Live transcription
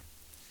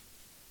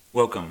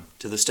Welcome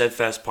to the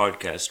Steadfast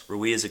Podcast, where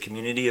we as a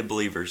community of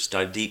believers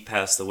dive deep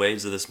past the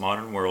waves of this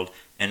modern world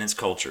and its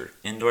culture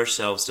into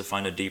ourselves to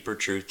find a deeper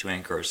truth to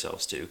anchor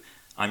ourselves to.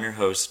 I'm your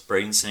host,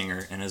 Braden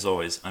Singer, and as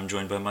always, I'm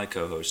joined by my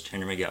co-host,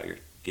 Henry McGalliard.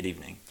 Good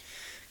evening.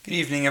 Good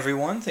evening,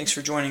 everyone. Thanks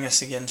for joining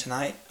us again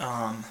tonight.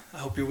 I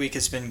hope your week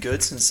has been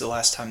good since the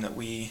last time that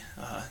we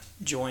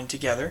joined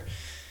together.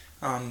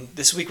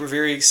 This week we're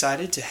very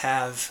excited to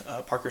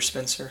have Parker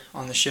Spencer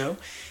on the show.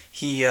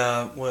 He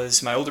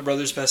was my older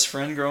brother's best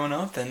friend growing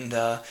up, and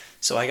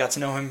so I got to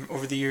know him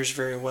over the years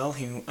very well.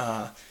 He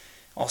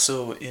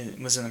also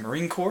was in the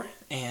Marine Corps,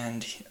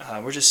 and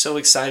we're just so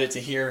excited to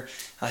hear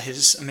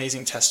his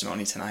amazing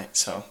testimony tonight.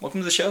 So welcome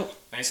to the show.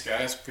 Thanks,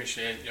 guys.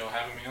 Appreciate y'all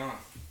having me on.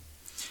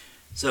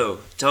 So,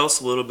 tell us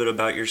a little bit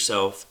about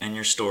yourself and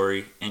your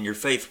story and your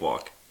faith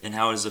walk and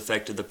how it has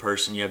affected the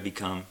person you have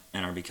become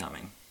and are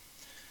becoming.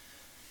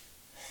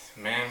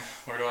 Man,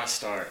 where do I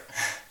start?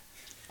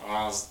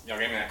 Y'all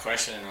gave me that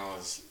question, and I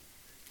was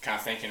kind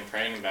of thinking and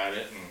praying about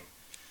it.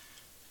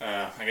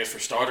 And I guess for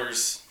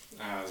starters,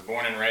 I was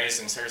born and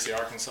raised in Searcy,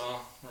 Arkansas,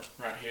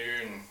 right here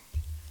in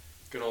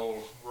good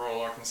old rural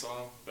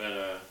Arkansas. But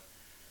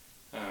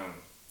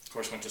of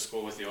course, went to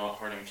school with the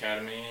Harding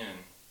Academy,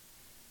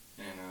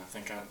 and I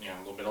think I'm a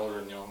little bit older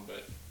than y'all,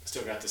 but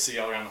still got to see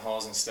y'all around the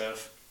halls and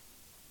stuff.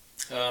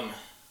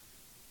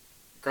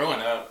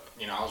 Growing up,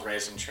 I was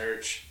raised in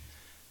church,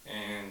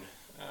 and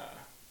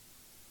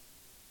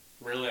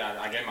really,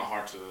 I gave my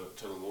heart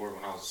to the Lord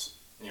when I was,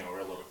 a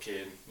real little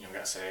kid.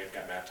 Got saved,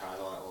 got baptized,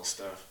 all that little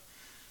stuff.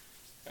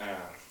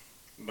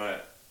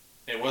 But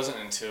it wasn't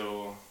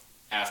until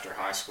after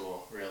high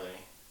school, really,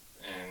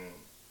 and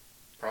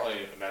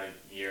probably about a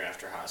year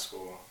after high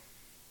school,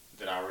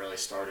 that I really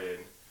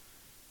started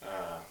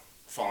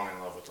falling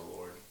in love with the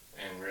Lord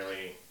and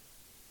really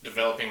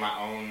developing my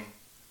own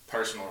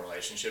personal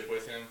relationship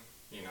with Him.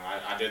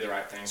 I did the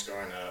right things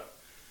growing up.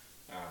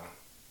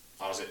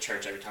 I was at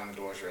church every time the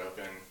doors were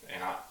open,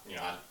 and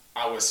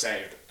I was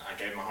saved. I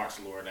gave my heart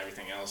to the Lord and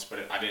everything else, but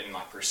I didn't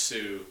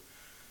pursue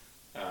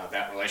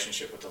that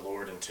relationship with the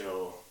Lord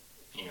until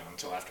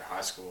after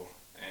high school.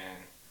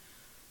 And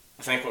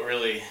I think what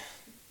really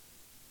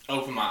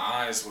opened my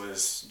eyes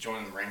was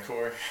joining the Marine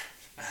Corps.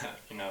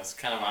 It's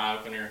kind of an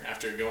eye-opener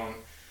after going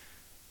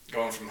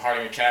from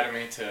Harding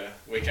Academy to a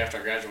week after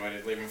I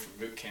graduated, leaving for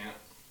boot camp.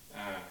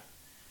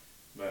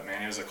 But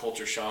man, it was a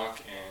culture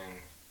shock, and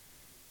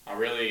I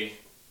really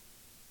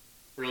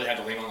had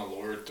to lean on the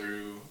Lord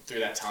through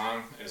that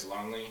time. It was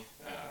lonely.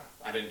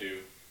 I didn't do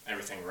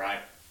everything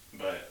right,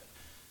 but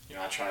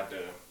I tried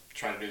to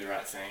do the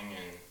right thing.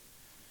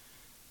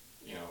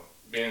 And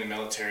being in the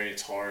military,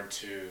 it's hard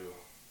to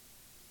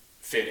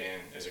fit in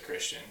as a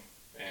Christian,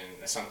 and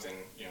that's something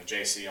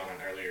JC on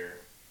an earlier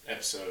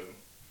episode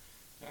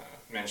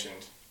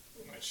mentioned,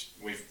 which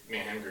me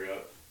and him grew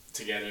up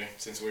together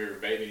since we were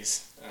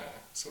babies,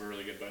 so we're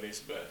really good buddies.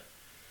 But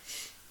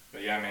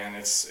yeah, man,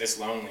 it's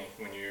lonely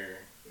when you're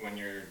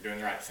doing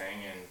the right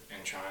thing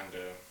and trying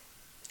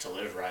to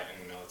live right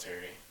in the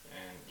military,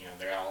 and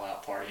they're all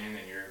out partying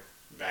and you're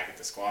back at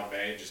the squad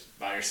bay just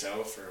by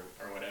yourself or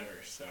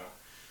whatever. So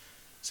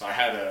I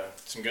had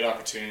some good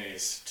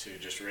opportunities to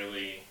just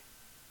really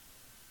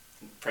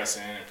press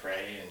in and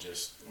pray and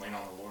just lean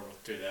on the Lord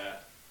through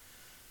that.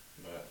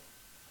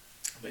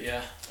 But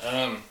yeah,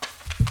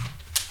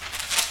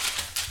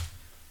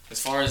 as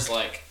far as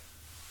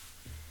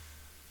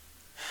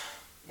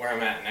where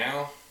I'm at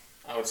now,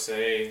 I would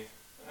say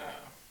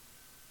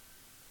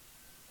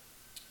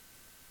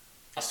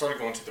I started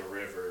going to the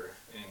river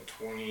in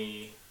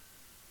 2019,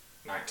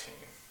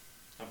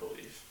 I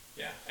believe.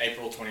 Yeah,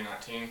 April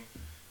 2019.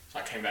 So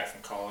I came back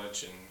from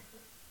college, and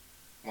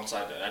once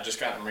I just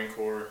got in the Marine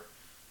Corps,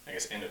 I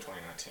guess end of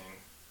 2019.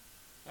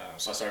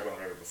 So I started going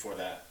to the river before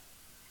that.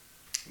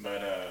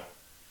 But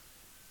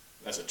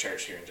that's a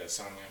church here in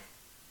Judsonia,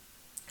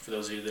 for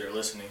those of you that are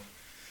listening.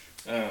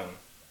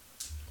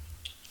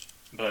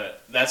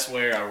 But that's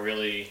where I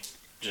really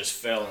just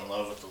fell in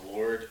love with the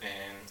Lord,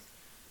 and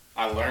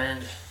I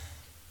learned,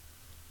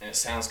 and it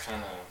sounds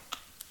kind of,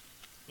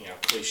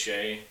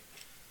 cliche,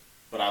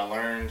 but I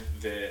learned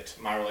that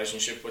my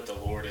relationship with the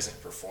Lord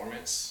isn't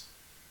performance.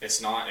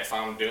 It's not, if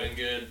I'm doing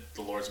good,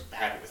 the Lord's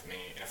happy with me,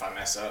 and if I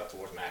mess up, the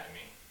Lord's mad at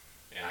me,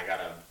 and I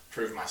gotta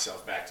prove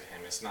myself back to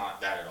Him. It's not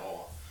that at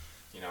all.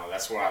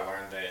 That's where I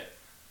learned that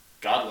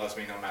God loves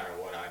me no matter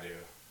what I do,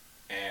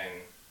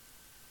 and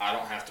I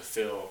don't have to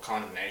feel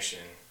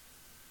condemnation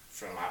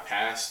from my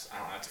past. I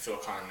don't have to feel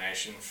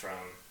condemnation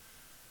from,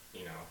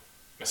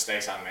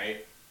 mistakes I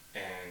make,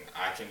 and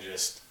I can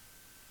just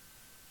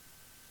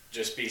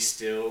be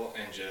still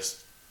and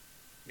just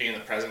be in the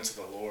presence of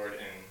the Lord.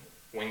 And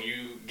when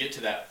you get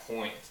to that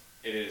point,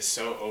 it is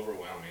so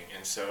overwhelming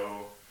and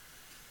so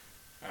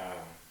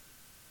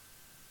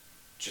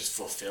just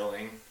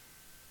fulfilling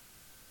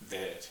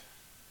that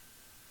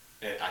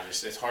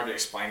it's hard to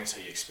explain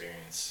until you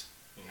experience.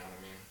 You know what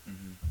I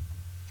mean?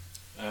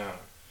 Mm-hmm.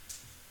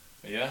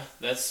 But yeah,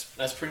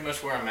 that's pretty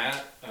much where I'm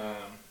at.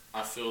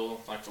 I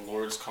feel like the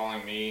Lord's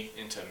calling me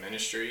into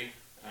ministry.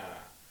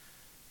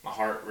 my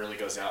heart really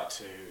goes out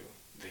to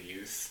the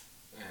youth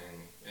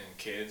and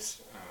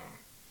kids.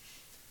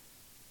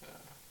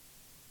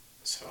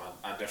 So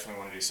I definitely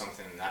want to do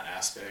something in that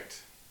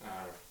aspect.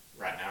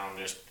 Right now I'm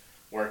just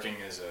working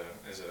as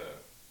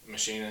a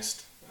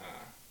machinist.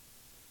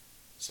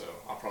 So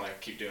I'll probably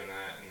keep doing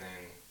that and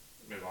then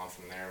move on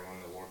from there when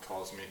the Lord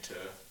calls me to,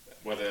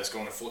 whether that's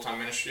going to full-time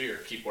ministry or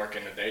keep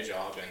working a day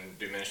job and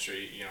do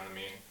ministry, you know what I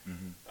mean?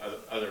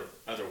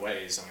 Mm-hmm. Other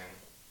ways. I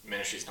mean,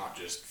 ministry's not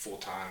just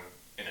full-time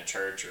in a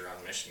church or on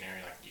a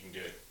missionary. Like, you can do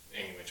it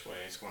any which way.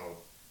 It's going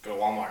to go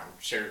to Walmart and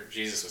share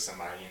Jesus with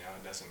somebody, you know,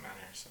 it doesn't matter,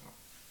 so.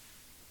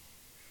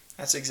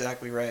 That's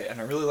exactly right,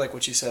 and I really like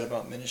what you said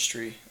about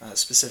ministry,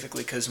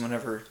 specifically because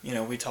whenever, you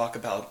know, we talk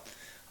about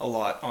a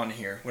lot on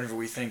here, whenever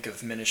we think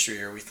of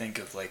ministry or we think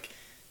of, like,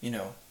 you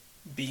know,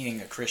 being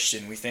a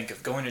Christian, we think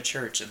of going to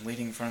church and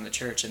leading in front of the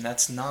church, and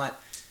that's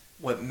not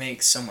what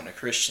makes someone a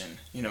Christian.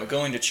 You know,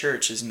 going to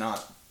church is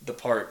not the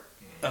part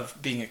of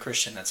being a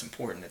Christian that's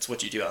important. It's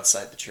what you do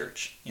outside the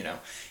church, you know,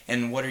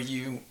 and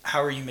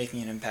how are you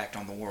making an impact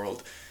on the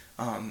world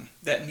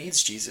that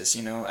needs Jesus,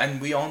 you know,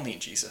 and we all need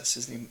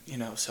Jesus, you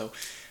know, so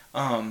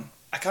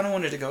I kind of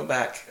wanted to go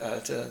back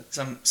to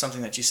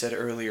something that you said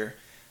earlier.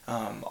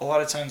 A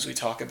lot of times we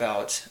talk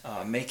about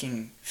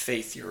making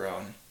faith your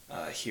own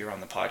here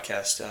on the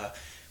podcast.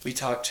 We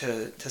talked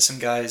to some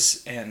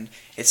guys, and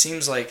it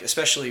seems like,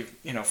 especially,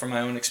 you know, from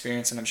my own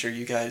experience, and I'm sure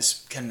you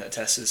guys can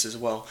attest to this as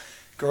well,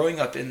 growing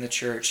up in the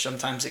church,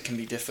 sometimes it can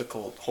be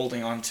difficult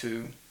holding on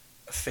to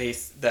a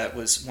faith that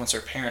was once our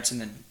parents and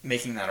then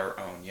making that our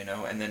own, you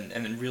know, and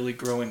then really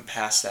growing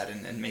past that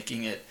and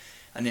making it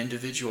an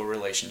individual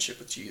relationship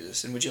with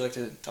Jesus. And would you like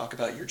to talk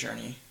about your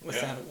journey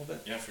with that a little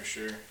bit? Yeah, for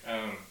sure.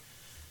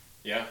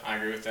 Yeah, I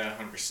agree with that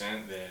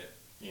 100%, that,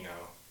 you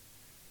know,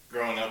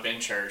 growing up in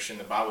church in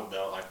the Bible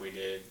Belt like we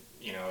did,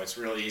 you know, it's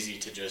real easy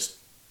to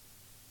just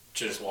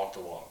walk the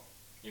walk,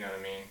 you know what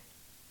I mean?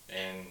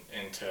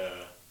 And to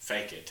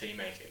fake it till you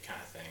make it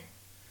kind of thing.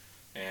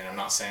 And I'm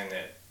not saying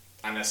that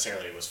I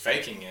necessarily was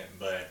faking it,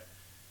 but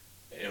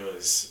it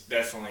was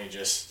definitely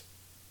just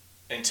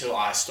until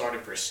I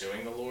started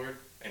pursuing the Lord,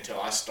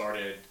 until I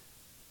started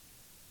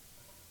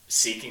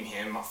seeking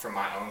Him for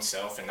my own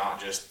self and not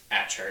just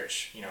at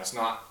church. You know, it's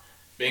not,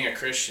 being a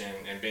Christian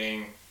and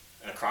being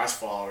a Christ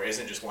follower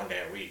isn't just one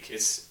day a week.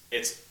 It's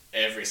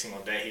every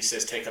single day. He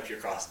says, take up your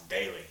cross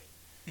daily.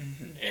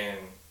 Mm-hmm.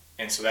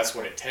 And so that's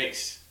what it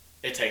takes.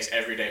 It takes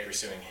every day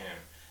pursuing Him.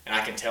 And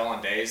I can tell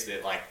on days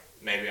that, like,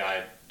 maybe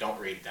I don't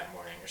read that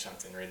morning or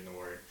something, reading the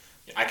Word.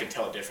 I can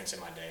tell a difference in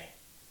my day.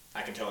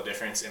 I can tell a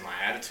difference in my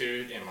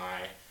attitude, in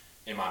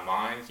my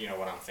mind, you know,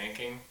 what I'm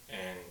thinking,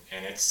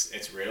 and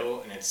it's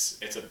real, and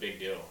it's a big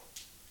deal.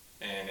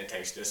 And it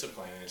takes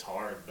discipline, and it's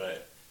hard,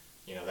 but,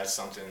 you know, that's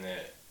something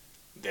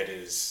that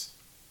is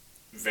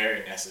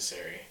very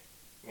necessary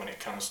when it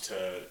comes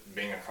to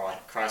being a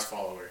Christ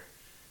follower,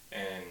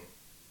 and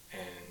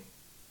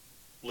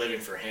living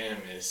for Him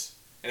is,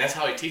 and that's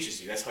how He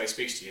teaches you. That's how He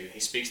speaks to you. He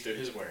speaks through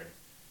His Word.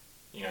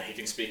 You know, He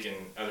can speak in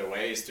other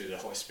ways through the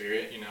Holy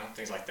Spirit, you know,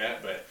 things like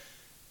that, but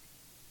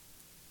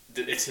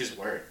it's His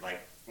Word. Like,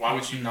 why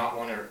would you not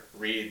want to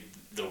read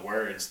the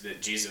words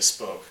that Jesus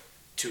spoke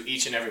to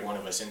each and every one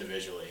of us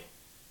individually?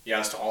 Yeah,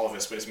 it's to all of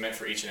us, but it's meant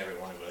for each and every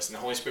one of us. And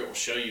the Holy Spirit will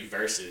show you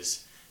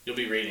verses. You'll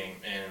be reading,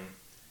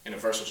 and a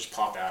verse will just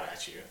pop out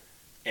at you.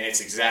 And it's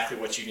exactly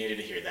what you needed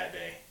to hear that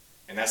day.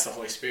 And that's the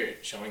Holy Spirit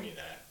showing you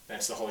that.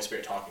 That's the Holy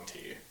Spirit talking to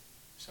you.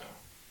 So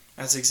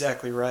that's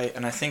exactly right.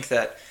 And I think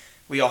that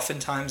we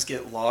oftentimes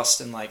get lost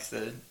in, like,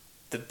 the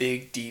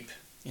big, deep,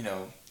 you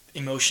know,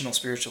 emotional,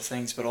 spiritual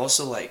things, but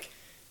also, like,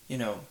 you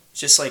know,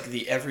 just like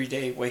the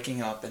everyday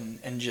waking up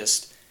and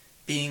just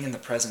being in the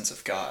presence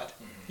of God,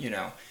 mm-hmm. you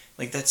know.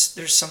 Like,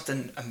 there's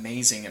something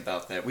amazing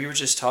about that. We were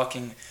just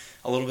talking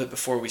a little bit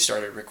before we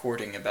started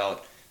recording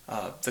about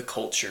the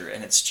culture,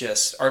 and it's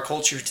just, our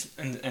culture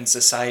and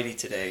society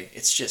today,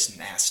 it's just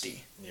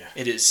nasty. Yeah.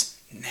 It is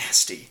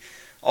nasty.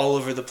 All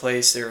over the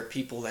place, there are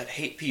people that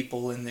hate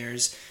people, and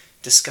there's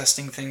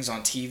disgusting things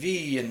on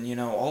TV and, you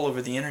know, all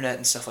over the internet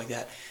and stuff like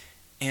that.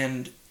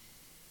 And,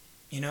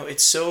 you know,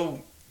 it's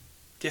so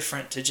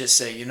different to just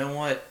say, you know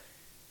what,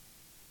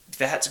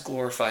 that's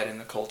glorified in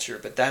the culture,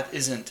 but that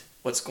isn't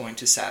what's going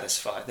to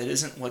satisfy. That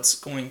isn't what's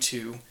going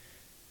to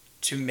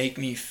make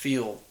me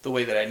feel the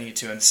way that I need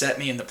to and set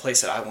me in the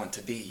place that I want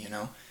to be, you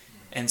know?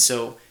 And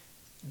so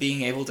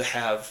being able to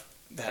have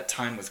that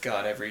time with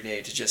God every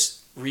day to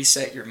just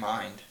reset your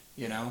mind,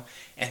 you know,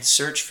 and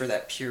search for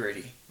that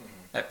purity,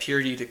 that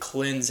purity to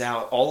cleanse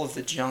out all of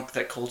the junk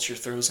that culture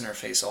throws in our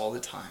face all the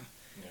time.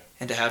 Yeah.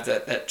 And to have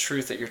that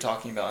truth that you're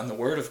talking about and the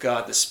Word of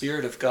God, the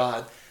Spirit of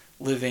God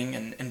living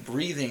and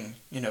breathing,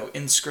 you know,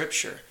 in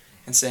Scripture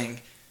and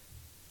saying,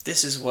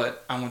 this is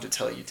what I want to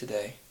tell you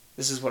today.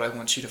 This is what I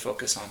want you to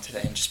focus on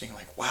today. And just being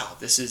like, wow,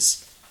 this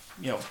is,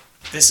 you know,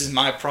 this is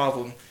my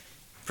problem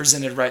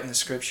presented right in the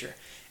Scripture.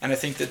 And I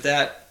think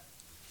that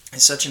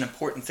is such an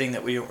important thing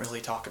that we don't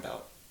really talk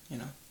about, you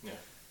know? Yeah,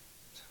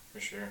 for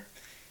sure.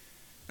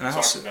 And I talked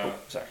also about,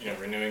 you know,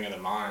 renewing of the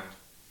mind.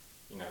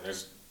 You know,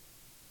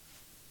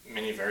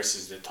 many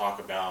verses that talk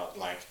about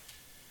like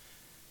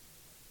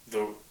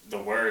the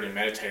word, and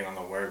meditating on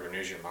the word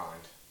renews your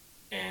mind.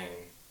 And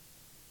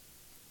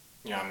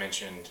I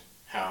mentioned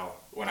how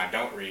when I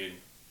don't read,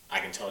 I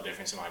can tell a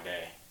difference in my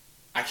day.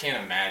 I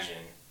can't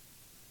imagine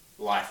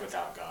life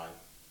without God.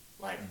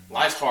 Like,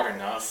 life's hard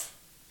enough.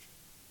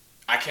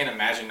 I can't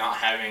imagine not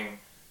having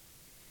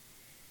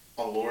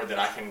a Lord that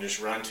I can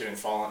just run to and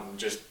fall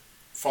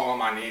on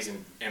my knees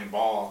and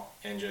bawl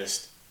and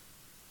just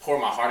pour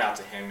my heart out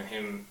to Him, and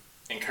Him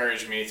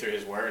encourage me through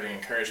His word, and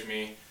encourage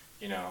me,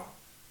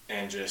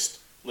 and just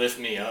lift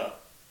me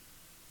up.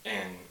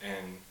 And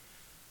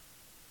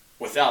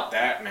without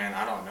that, man,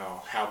 I don't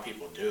know how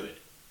people do it.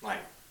 Like,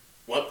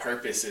 what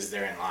purpose is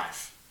there in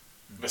life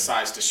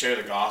besides to share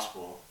the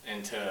gospel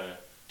and to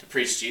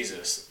preach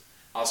Jesus?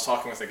 I was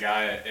talking with a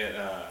guy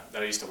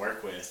that I used to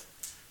work with,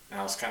 and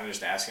I was kind of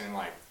just asking him,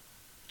 like,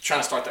 trying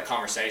to start that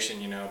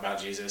conversation, about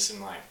Jesus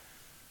and, like,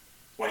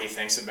 what he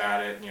thinks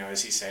about it,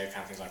 is he saved,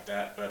 kind of things like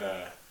that.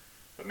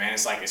 But man,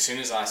 it's like as soon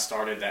as I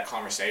started that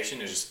conversation,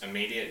 it was just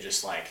immediate,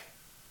 just like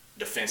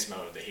defense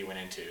mode that he went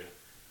into.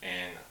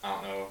 And I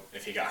don't know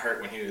if he got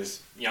hurt when he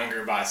was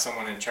younger by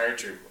someone in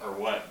church or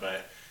what,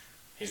 but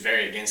he's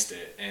very against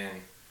it.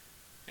 And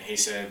he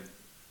said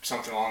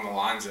something along the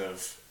lines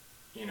of,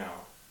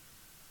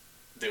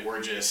 that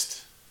we're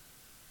just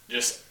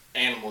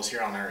animals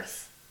here on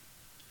earth,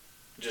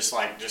 just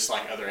like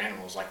other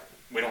animals. Like,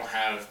 we don't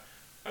have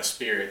a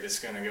spirit that's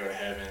going to go to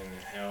heaven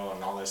and hell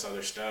and all this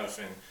other stuff.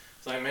 And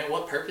it's like, man,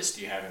 what purpose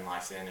do you have in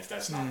life then? If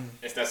that's not,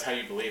 if that's how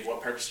you believe,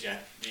 what purpose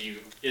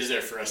is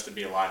there for us to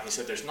be alive? He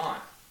said, there's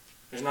not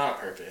a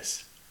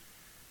purpose.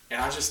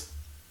 And I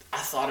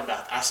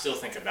still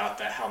think about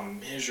that, how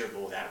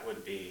miserable that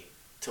would be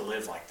to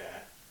live like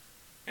that.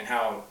 And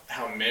how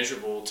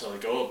miserable to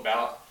go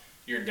about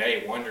your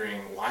day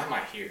wondering, why am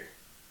I here?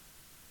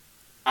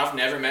 I've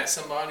never met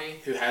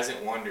somebody who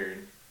hasn't wondered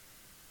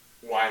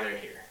why they're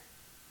here.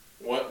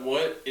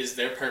 What is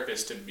their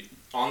purpose to be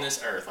on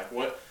this earth? Like,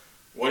 what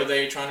are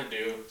they trying to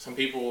do? Some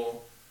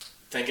people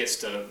think it's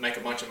to make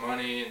a bunch of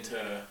money and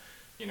to,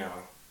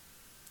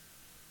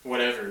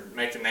 whatever,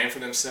 make a name for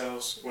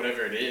themselves,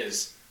 whatever it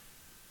is.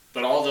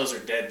 But all those are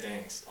dead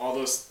things. All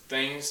those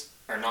things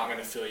are not going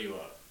to fill you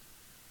up.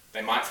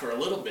 They might for a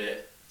little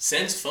bit.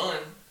 Sin's fun.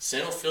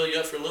 Sin will fill you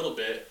up for a little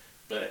bit,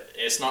 but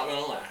it's not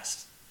going to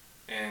last.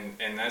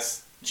 And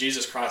that's,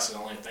 Jesus Christ is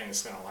the only thing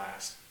that's going to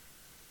last.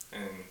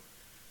 And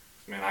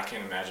man, I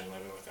can't imagine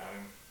living without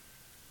Him.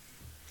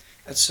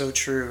 That's so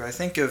true. I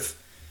think of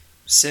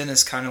sin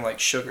as kind of like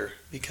sugar,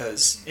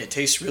 because it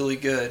tastes really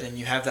good and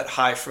you have that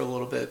high for a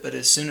little bit, but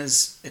as soon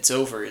as it's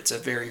over, it's a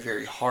very,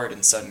 very hard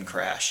and sudden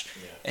crash,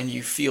 and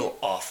you feel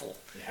awful.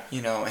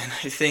 And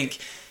I think,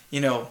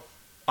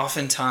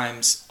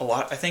 oftentimes a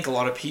lot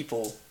of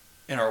people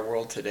in our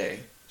world today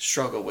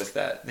struggle with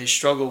that. They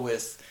struggle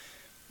with,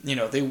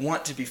 they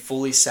want to be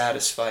fully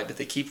satisfied, but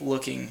they keep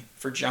looking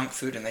for junk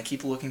food and they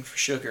keep looking for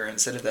sugar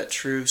instead of that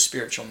true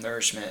spiritual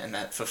nourishment and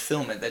that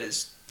fulfillment that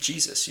is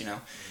Jesus,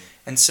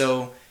 And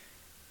so,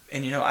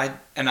 I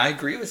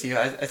agree with you.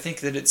 I think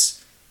that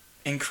it's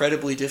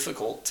incredibly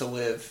difficult to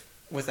live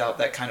without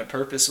that kind of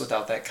purpose,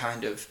 without that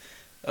kind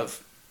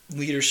of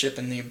leadership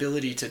and the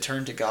ability to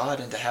turn to God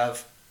and to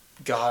have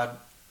God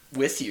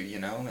with you,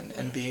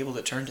 and be able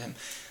to turn to Him.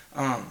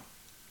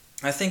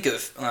 I think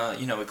of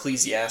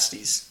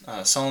Ecclesiastes.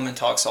 Solomon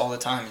talks all the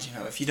time.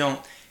 If you don't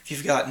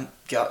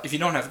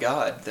have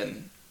God,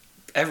 then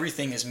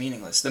everything is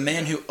meaningless. The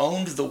man who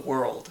owned the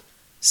world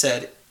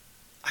said,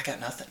 "I got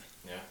nothing.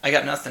 I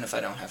got nothing if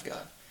I don't have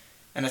God."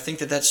 And I think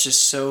that that's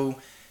just so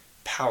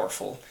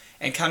powerful.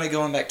 And kind of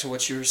going back to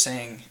what you were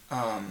saying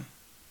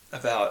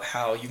about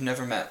how you've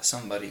never met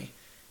somebody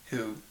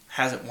who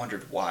hasn't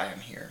wondered why I'm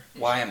here.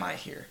 Why am I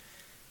here?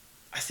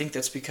 I think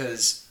that's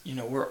because,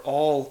 we're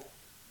all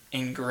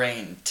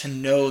ingrained to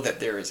know that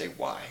there is a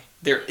why.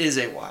 There is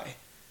a why,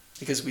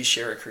 because we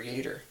share a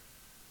Creator,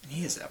 and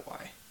He is that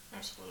why.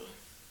 Absolutely.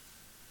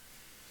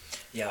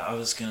 Yeah, I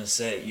was going to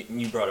say,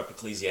 you brought up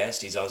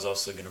Ecclesiastes. I was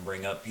also going to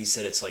bring up, he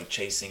said it's like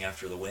chasing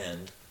after the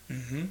wind.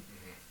 Mm-hmm.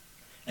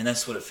 And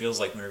that's what it feels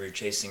like whenever you're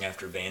chasing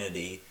after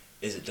vanity,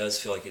 is it does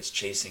feel like it's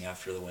chasing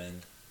after the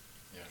wind.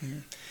 Yeah. Mm-hmm.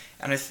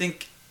 And I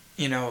think,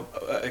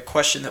 a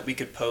question that we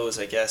could pose,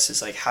 I guess,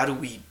 is like, how do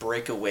we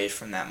break away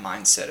from that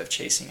mindset of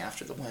chasing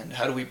after the wind?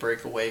 How do we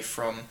break away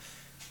from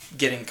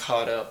getting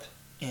caught up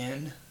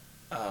in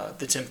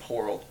the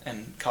temporal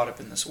and caught up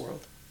in this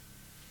world?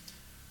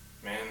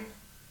 Man,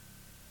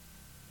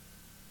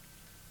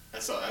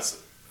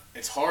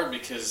 it's hard,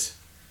 because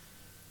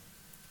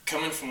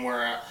coming from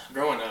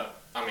growing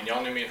up,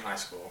 y'all knew me in high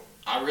school.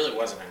 I really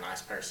wasn't a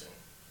nice person,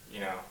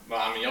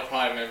 But y'all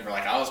probably remember,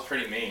 like, I was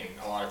pretty mean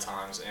a lot of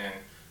times, and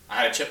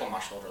I had a chip on my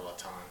shoulder a lot of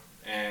time,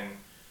 and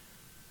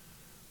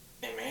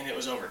man, it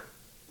was over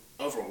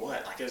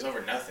what? Like, it was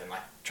over nothing.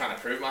 Like, trying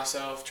to prove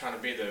myself, trying to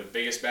be the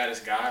biggest,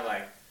 baddest guy.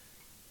 Like,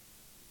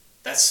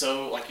 that's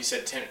so, like you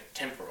said,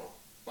 temporal.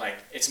 Like,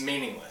 it's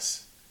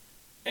meaningless.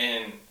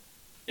 And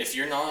if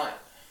you're not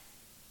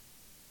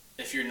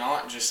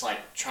just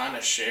like trying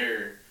to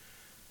share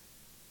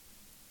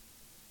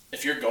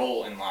if your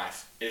goal in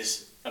life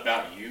is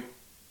about you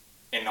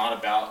and not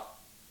about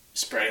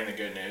spreading the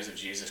good news of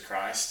Jesus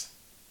Christ,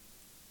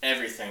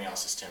 everything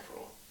else is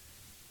temporal.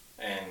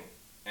 And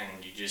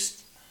you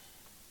just,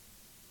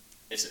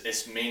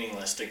 it's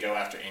meaningless to go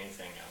after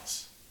anything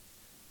else.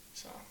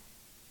 So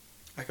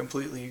I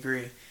completely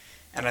agree.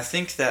 And I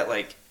think that,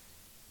 like,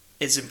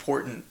 it's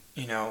important,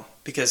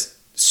 because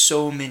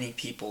so many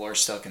people are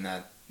stuck in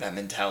that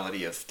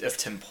mentality of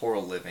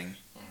temporal living,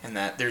 and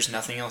that there's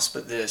nothing else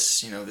but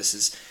this, this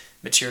is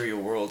material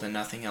world and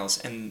nothing else.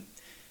 And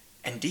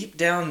deep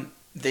down,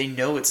 they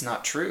know it's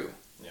not true.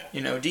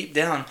 Yeah. Deep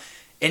down,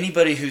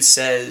 anybody who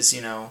says,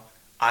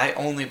 I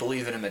only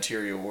believe in a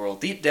material world,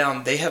 deep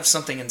down, they have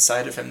something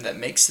inside of them that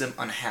makes them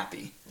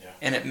unhappy. Yeah.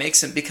 And it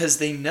makes them, because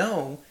they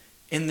know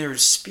in their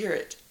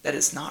spirit that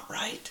it's not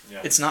right.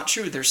 Yeah. It's not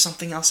true. There's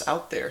something else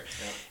out there.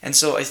 Yeah. And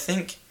so I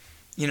think,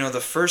 the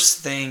first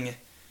thing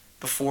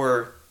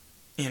before,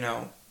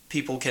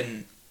 people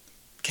can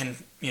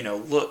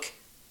look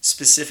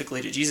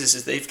specifically to Jesus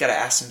is they've got to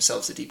ask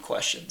themselves the deep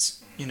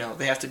questions.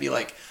 They have to be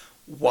like,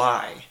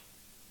 why?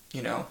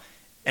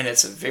 And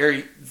it's a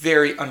very,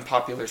 very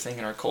unpopular thing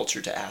in our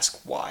culture to ask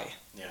why.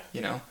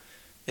 Yeah.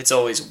 It's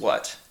always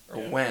what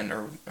or Yeah. when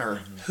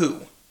or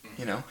who,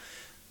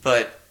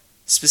 But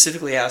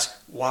specifically ask,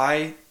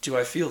 why do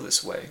I feel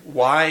this way?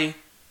 Why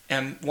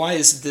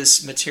is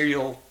this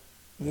material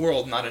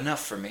world not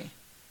enough for me?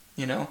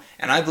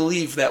 And I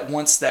believe that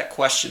once that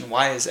question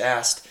why is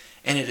asked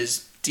and it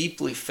is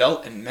deeply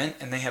felt and meant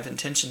and they have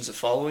intentions of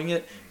following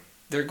it,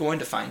 they're going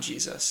to find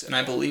Jesus. And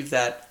I believe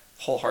that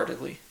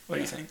wholeheartedly. What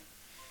do you think?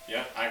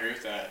 Yeah, I agree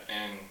with that.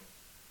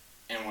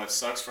 And what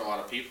sucks for a lot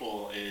of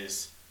people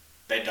is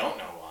they don't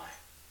know why.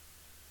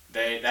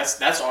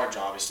 That's our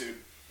job, is to,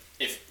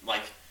 if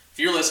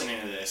you're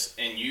listening to this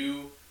and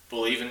you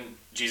believe in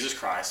Jesus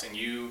Christ and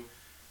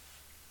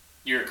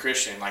you're a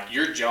Christian,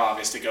 your job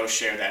is to go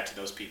share that to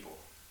those people.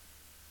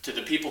 To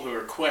the people who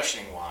are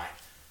questioning why.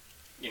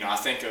 I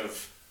think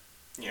of,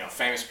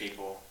 famous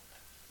people.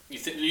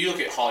 You look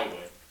at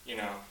Hollywood,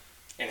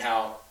 and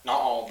how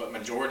not all, but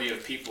majority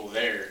of people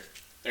there,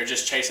 they're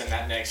just chasing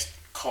that next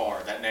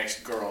car, that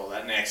next girl,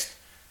 that next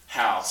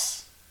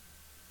house.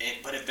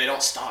 But if they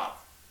don't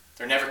stop,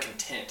 they're never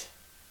content.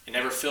 It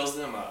never fills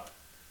them up.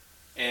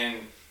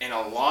 And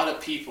a lot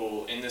of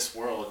people in this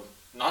world,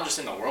 not just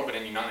in the world, but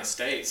in the United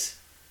States,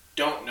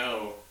 don't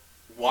know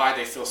why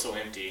they feel so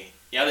empty.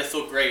 Yeah, they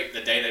feel great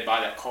the day they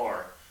buy that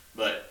car,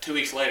 but 2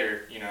 weeks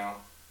later,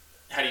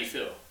 how do you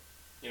feel?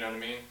 You know what I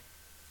mean?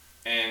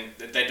 And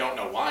they don't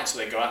know why, and so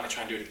they go out and they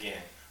try and do it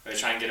again. Or they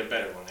try and get a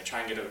better one. They try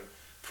and get a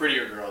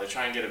prettier girl. They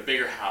try and get a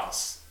bigger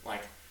house.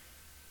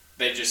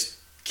 They just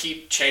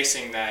keep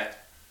chasing that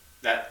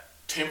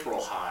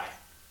temporal high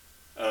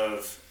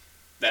of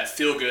that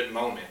feel-good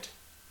moment.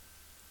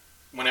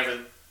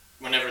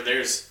 Whenever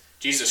there's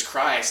Jesus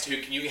Christ,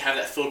 you can have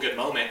that feel-good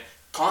moment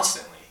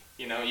constantly.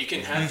 You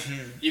can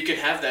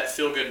have that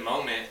feel-good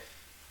moment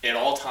at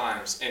all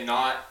times and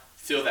not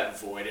feel that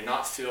void and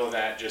not feel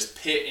that just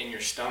pit in your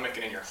stomach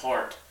and in your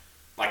heart,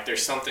 like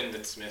there's something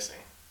that's missing.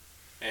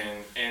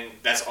 And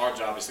that's our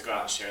job, is to go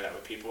out and share that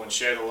with people and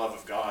share the love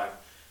of God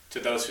to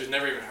those who've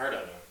never even heard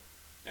of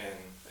Him.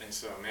 And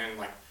so, man,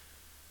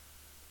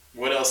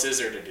 what else is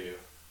there to do?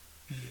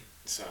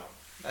 So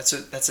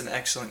That's an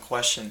excellent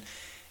question.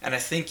 And I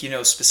think,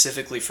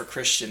 specifically for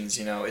Christians,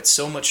 it's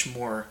so much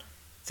more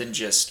than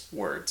just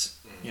words.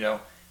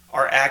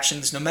 Our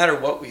actions, no matter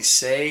what we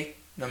say,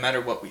 no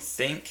matter what we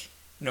think,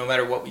 no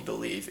matter what we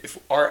believe, if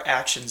our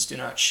actions do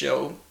not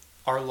show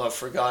our love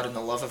for God and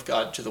the love of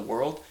God to the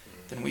world,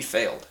 then we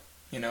failed.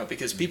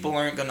 Because people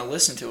aren't going to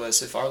listen to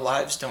us if our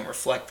lives don't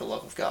reflect the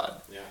love of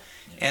God. Yeah.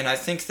 And I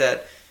think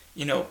that,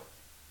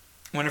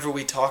 whenever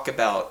we talk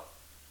about,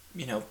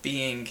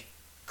 being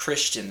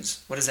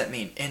Christians, what does that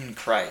mean? In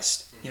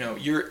Christ.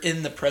 You're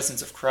in the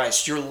presence of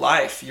Christ. Your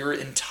life, your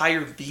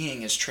entire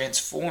being is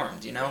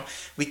transformed.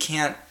 We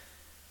can't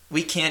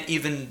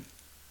even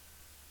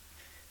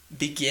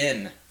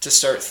begin to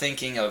start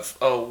thinking of,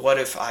 what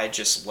if I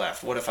just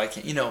left? What if I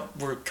can't?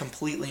 We're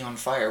completely on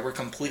fire. We're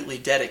completely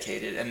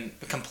dedicated and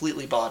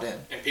completely bought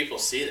in. And people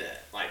see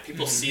that.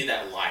 People see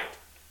that light.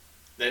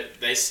 That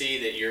they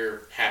see that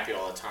you're happy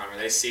all the time, or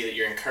they see that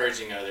you're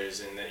encouraging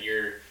others, and that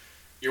you're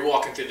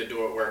walking through the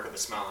door at work with a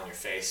smile on your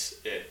face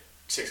at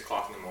 6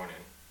 o'clock in the morning.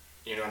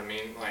 You know what I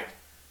mean?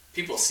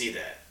 People see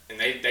that, and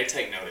they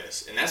take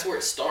notice. And that's where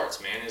it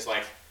starts, man, is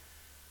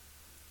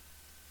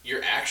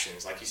your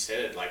actions, like you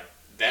said,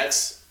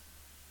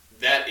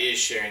 that is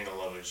sharing the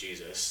love of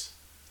Jesus.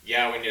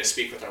 Yeah, we need to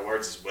speak with our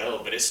words as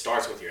well, but it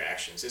starts with your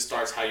actions. It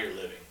starts how you're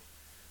living.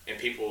 And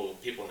people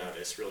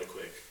notice really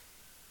quick.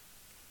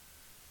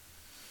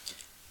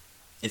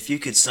 If you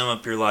could sum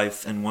up your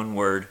life in one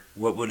word,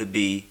 what would it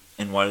be,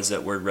 and why does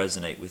that word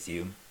resonate with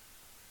you?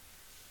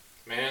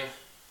 Man,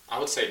 I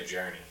would say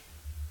journey.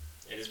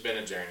 It has been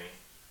a journey.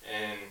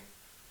 And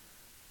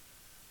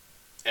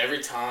every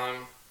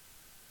time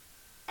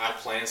I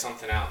plan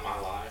something out in my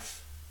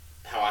life,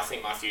 how I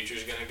think my future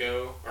is going to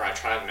go, or I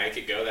try to make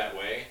it go that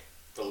way,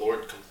 the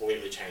Lord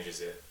completely changes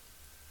it.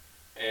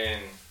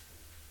 And,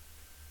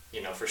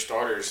 for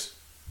starters,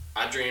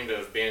 I dreamed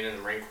of being in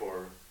the Marine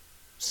Corps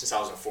since I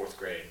was in 4th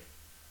grade.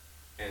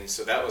 And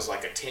so that was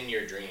like a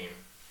 10-year dream.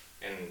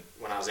 And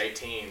when I was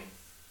 18,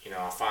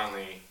 I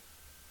finally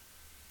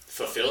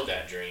fulfilled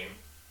that dream.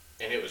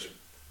 And it was,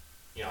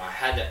 I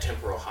had that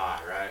temporal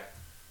high, right?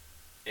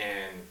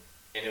 And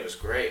it was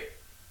great.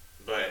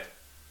 But,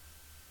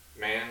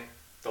 man,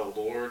 the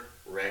Lord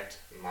wrecked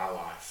my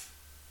life.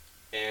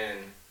 And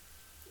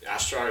I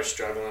started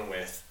struggling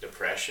with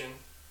depression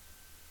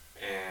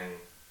and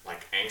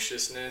like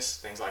anxiousness,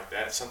 things like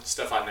that. Some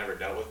stuff I'd never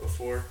dealt with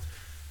before.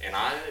 And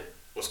I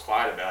was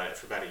quiet about it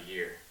for about a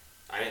year.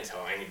 I didn't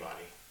tell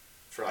anybody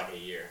for like a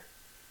year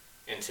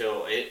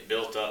until it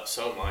built up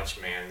so much,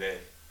 man, that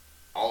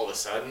all of a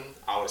sudden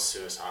I was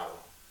suicidal.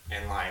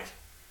 And like,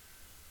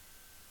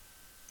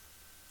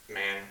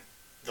 man,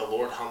 the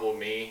Lord humbled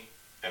me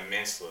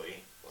immensely.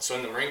 So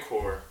in the Marine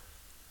Corps,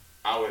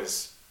 I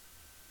was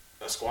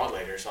a squad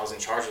leader, so I was in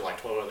charge of like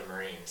 12 other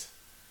Marines.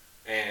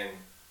 And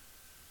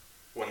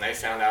when they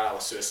found out I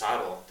was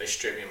suicidal, they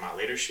stripped me of my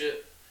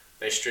leadership.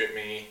 They stripped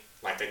me,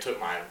 like they took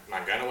my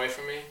gun away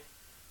from me.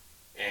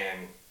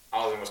 And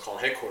I was in what's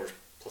called headquarters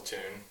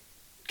platoon,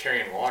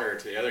 carrying water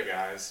to the other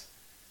guys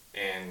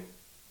and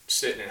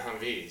sitting in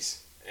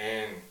Humvees.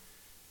 And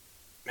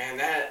man,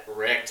 that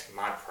wrecked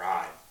my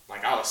pride.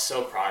 Like I was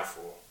so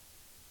prideful.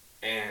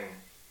 And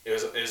it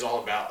was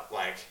all about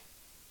like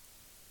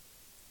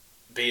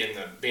being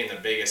the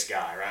biggest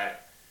guy, right?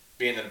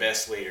 Being the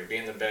best leader,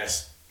 being the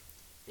best,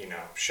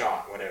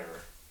 shot,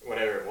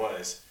 whatever it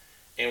was.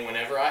 And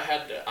whenever I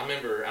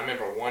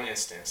remember one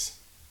instance,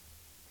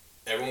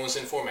 everyone was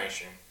in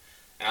formation,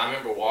 and I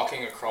remember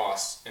walking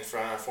across in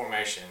front of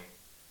formation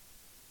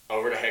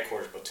over to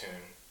headquarters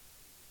platoon,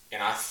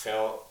 and I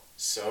felt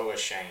so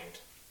ashamed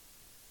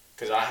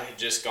because I had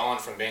just gone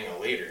from being a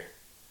leader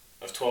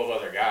of 12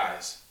 other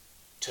guys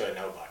to a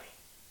nobody.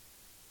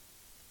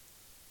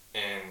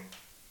 And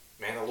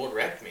man, the Lord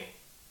wrecked me.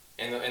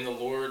 And the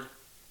Lord,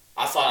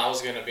 I thought I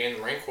was going to be in the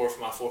Marine Corps for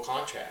my full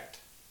contract.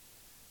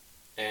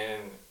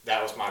 And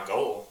that was my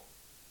goal.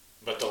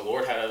 But the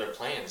Lord had other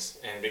plans.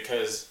 And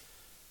because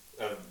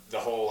of the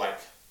whole, like,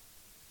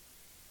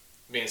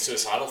 being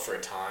suicidal for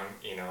a time,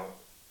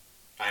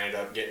 I ended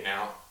up getting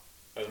out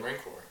of the Marine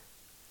Corps.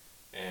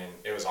 And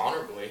it was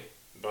honorably,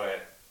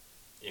 but,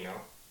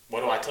 what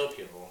do I tell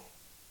people?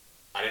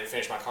 I didn't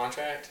finish my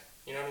contract,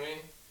 you know what I mean?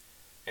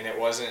 And it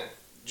wasn't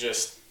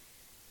just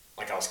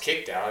like I was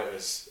kicked out. It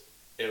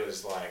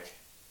was like,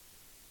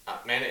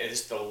 man,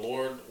 the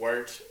Lord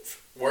worked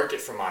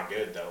it for my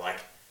good though. Like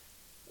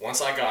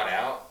once I got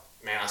out,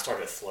 man, I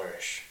started to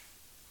flourish.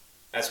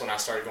 That's when I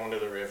started going to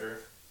the river,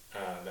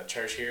 the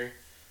church here,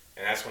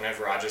 and that's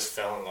whenever I just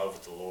fell in love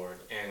with the Lord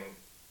and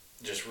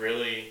just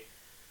really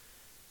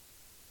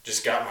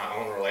just got my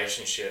own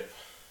relationship,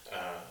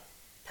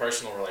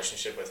 personal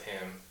relationship with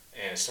Him,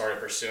 and started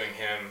pursuing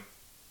Him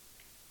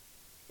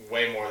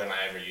way more than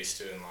I ever used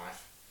to in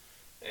life.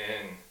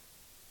 And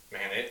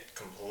man, it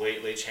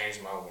completely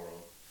changed my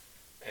world.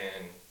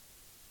 And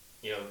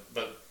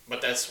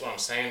but that's what I'm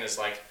saying is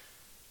like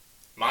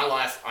my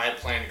life, I had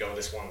planned to go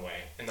this one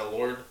way, and the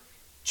Lord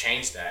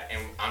changed that,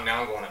 and I'm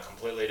now going a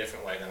completely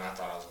different way than I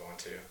thought I was going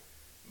to.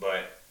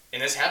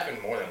 And this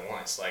happened more than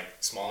once, like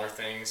smaller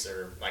things,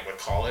 or like with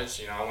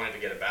college, I wanted to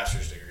get a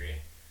bachelor's degree.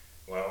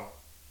 Well,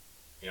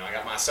 I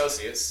got my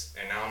associates,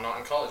 and now I'm not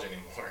in college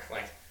anymore.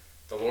 Like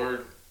the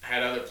Lord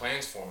had other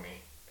plans for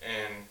me,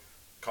 and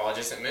college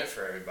isn't meant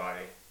for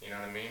everybody, you know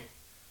what I mean?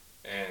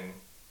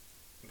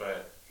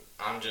 But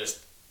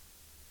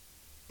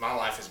my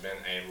life has been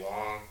a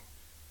long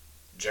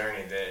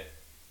journey that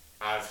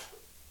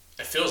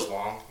it feels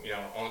long,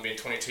 only being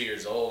 22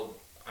 years old.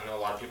 I know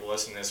a lot of people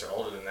listening to this are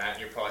older than that.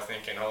 You're probably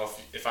thinking, oh,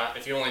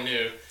 if you only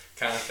knew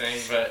kind of thing.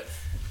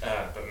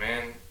 But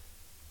man,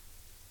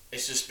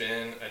 it's just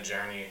been a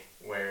journey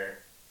where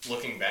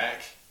looking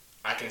back,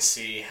 I can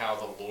see how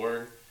the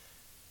Lord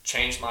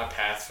changed my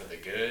path for the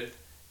good,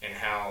 and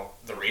how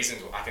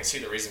I can see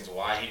the reasons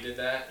why He did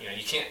that.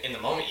 You can't, in the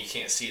moment, you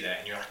can't see that,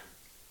 and you're like,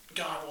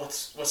 God,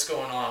 what's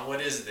going on?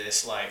 What is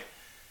this? Like,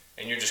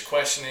 and you're just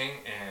questioning,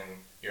 and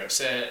you're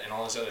upset, and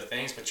all those other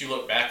things, but you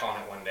look back on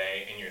it one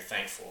day, and you're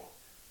thankful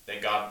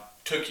that God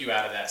took you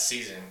out of that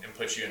season and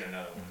put you in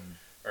another one,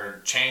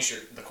 or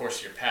changed the course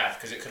of your path,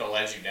 because it could have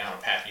led you down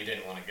a path you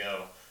didn't want to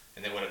go,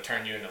 and they would have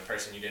turned you into the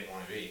person you didn't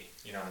want to be.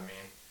 You know what I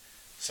mean?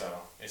 So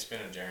it's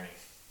been a journey.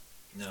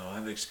 No,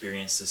 I've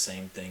experienced the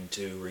same thing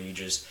too, where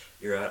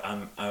you're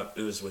out.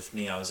 It was with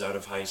me. I was out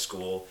of high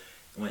school,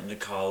 went into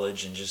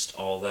college, and just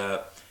all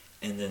that,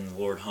 and then the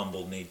Lord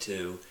humbled me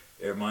too.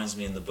 It reminds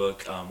me in the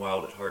book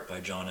Wild at Heart by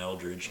John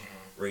Eldridge,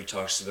 where he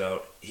talks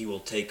about He will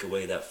take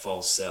away that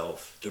false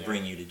self to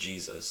bring you to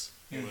Jesus.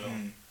 He will.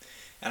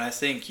 And I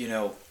think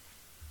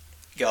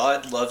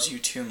God loves you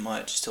too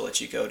much to let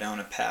you go down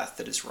a path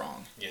that is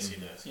wrong. Yes, He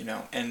does.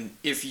 And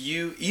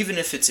even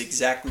if it's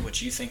exactly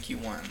what you think you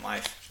want in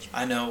life,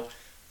 I know,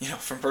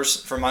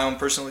 from my own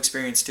personal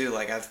experience too.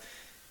 Like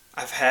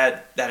I've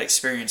had that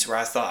experience where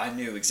I thought I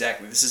knew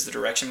exactly this is the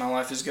direction my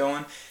life is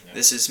going. Yeah.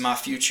 This is my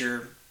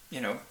future,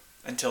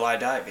 until I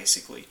die,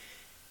 basically.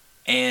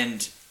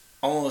 And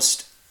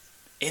almost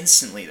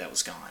instantly that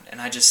was gone. And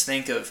I just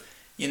think of,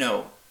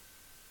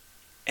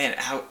 and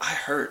how I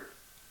hurt.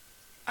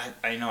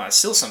 I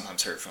still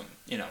sometimes hurt from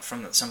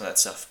some of that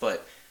stuff,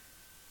 but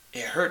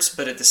it hurts.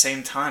 But at the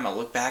same time, I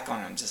look back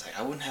on it, I'm just like,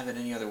 I wouldn't have it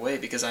any other way,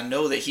 because I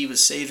know that he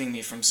was saving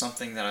me from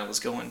something that I was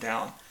going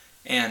down.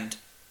 And,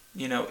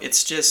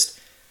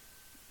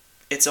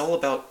 it's all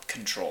about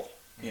control,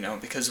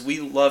 because we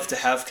love to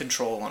have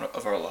control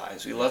of our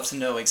lives. We love to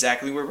know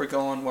exactly where we're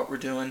going, what we're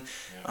doing.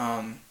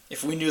 Yeah.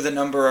 If we knew the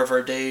number of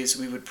our days,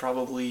 we would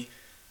probably,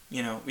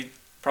 we'd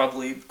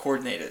probably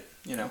coordinate it,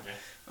 Yeah.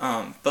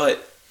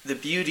 But the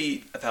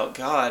beauty about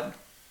God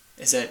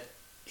is that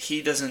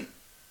He doesn't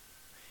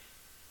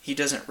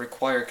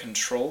require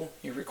control.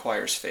 He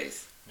requires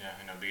faith. Yeah,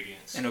 and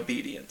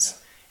obedience. Yeah.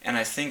 And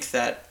I think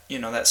that,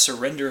 that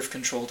surrender of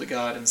control to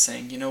God and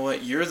saying, you know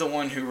what, you're the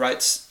one who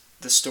writes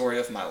the story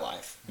of my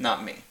life,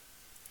 not me.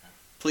 Yeah.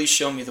 Please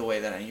show me the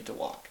way that I need to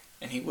walk.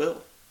 And He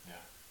will.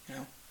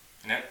 Yeah.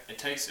 And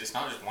it's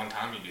not just one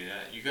time you do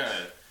that. You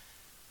gotta...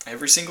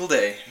 Every single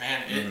day.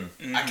 Man,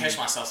 I catch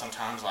myself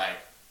sometimes, like,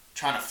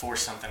 trying to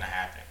force something to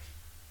happen.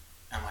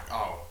 I'm like,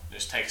 oh,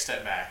 just take a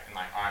step back and,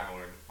 like, all right,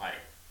 Lord, like,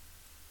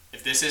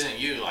 if this isn't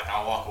you, like,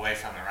 I'll walk away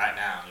from it right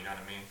now, you know what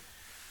I mean?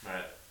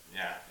 But,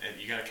 yeah,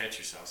 you gotta catch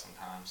yourself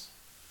sometimes.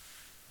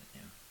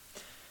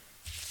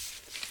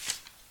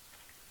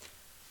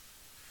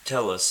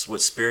 Tell us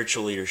what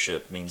spiritual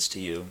leadership means to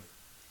you.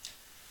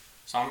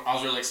 So I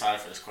was really excited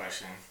for this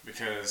question,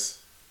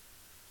 because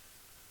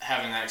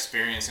having that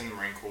experience in the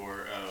Marine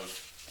Corps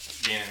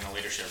of being in a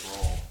leadership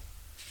role,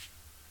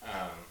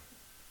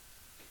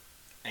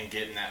 and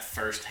getting that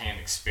first-hand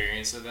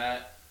experience of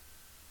that,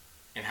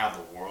 and how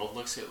the world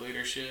looks at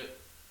leadership,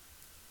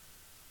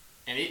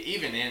 and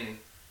even in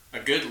a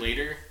good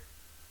leader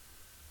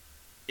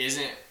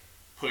isn't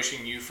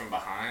pushing you from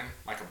behind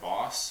like a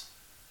boss.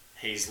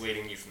 He's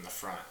leading you from the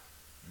front.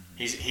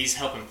 Mm-hmm. He's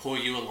helping pull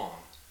you along.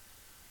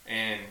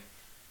 And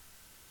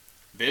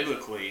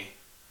biblically,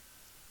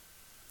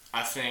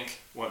 I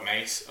think what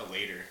makes a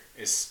leader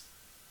is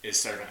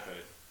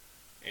servanthood.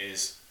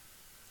 Is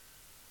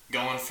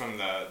going from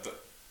the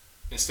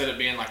instead of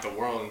being like the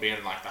world and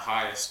being like the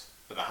highest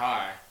of the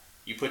high,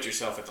 you put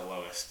yourself at the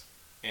lowest.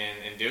 And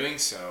in doing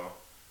so,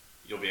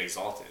 you'll be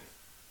exalted.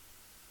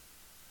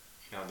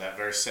 That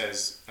verse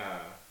says,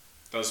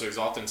 those who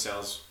exalt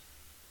themselves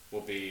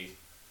will be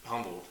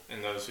humbled,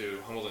 and those who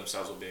humble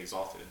themselves will be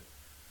exalted.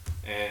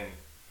 And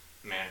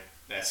man,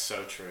 that's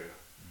so true.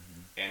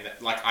 Mm-hmm. And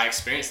like, I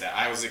experienced that.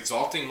 I was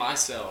exalting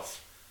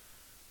myself,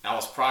 I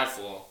was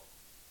prideful,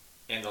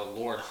 and the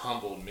Lord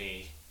humbled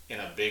me in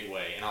a big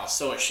way, and I was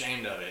so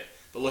ashamed of it.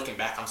 But looking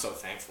back, I'm so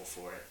thankful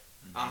for it.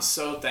 Mm-hmm. I'm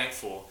so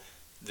thankful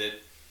that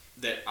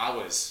I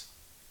was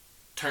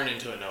turned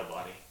into a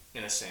nobody,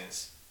 in a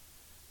sense,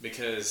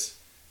 because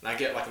I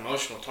get like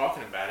emotional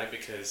talking about it,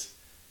 because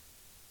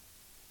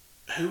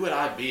who would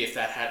I be if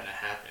that hadn't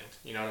happened?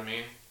 You know what I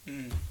mean?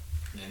 Mm-hmm.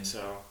 And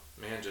so,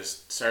 man,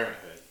 just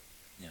servanthood.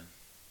 Yeah,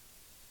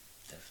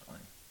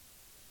 definitely.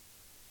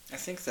 I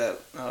think that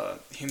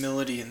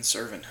humility and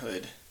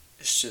servanthood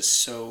is just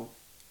so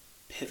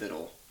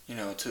pivotal,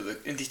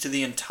 to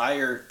the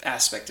entire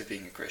aspect of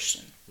being a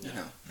Christian. Yeah.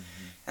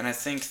 Mm-hmm. And I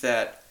think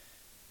that,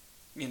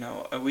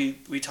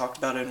 we talked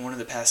about it in one of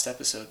the past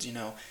episodes.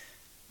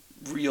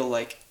 Real,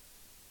 like,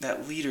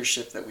 that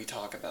leadership that we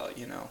talk about,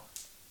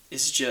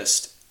 is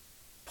just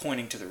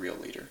pointing to the real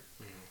leader,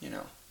 mm-hmm.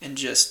 And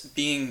just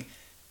being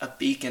a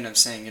beacon of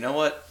saying, you know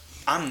what,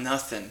 I'm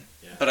nothing,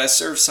 but I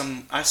serve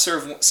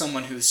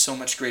someone who's so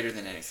much greater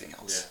than anything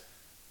else.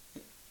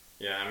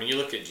 Yeah. I mean, you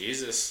look at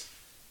Jesus.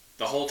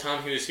 The whole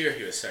time he was here,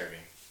 he was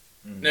serving.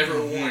 Mm-hmm. Never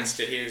once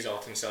did he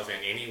exalt himself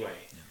in any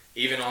way. Yeah.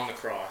 Even on the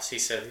cross, he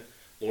said,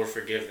 "Lord,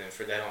 forgive them,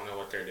 for they don't know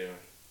what they're doing."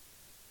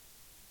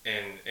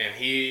 And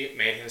he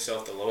made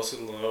himself the lowest of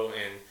the low,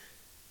 and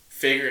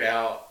figured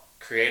out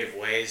creative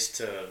ways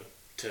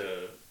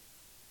to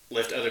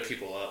lift other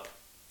people up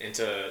and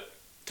to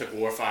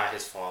glorify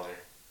his Father.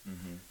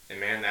 Mm-hmm. And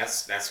man,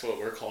 that's what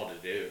we're called to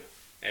do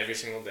every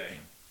single day.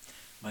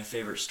 My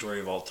favorite story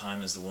of all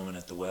time is the woman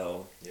at the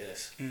well.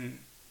 Yes. Mm-hmm.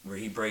 Where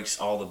he breaks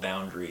all the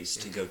boundaries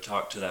to go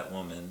talk to that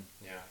woman.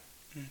 Yeah.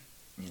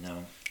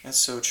 That's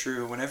so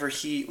true. Whenever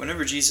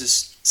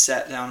Jesus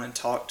sat down and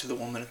talked to the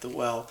woman at the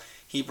well,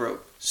 he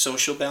broke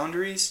social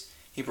boundaries.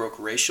 He broke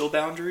racial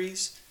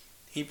boundaries.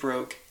 He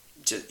broke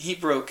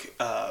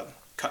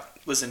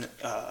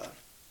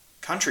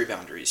country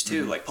boundaries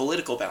too, mm-hmm. like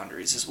political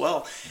boundaries as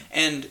well.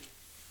 And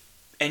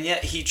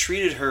yet he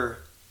treated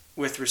her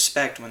with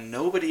respect when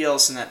nobody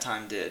else in that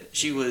time did.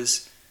 She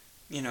was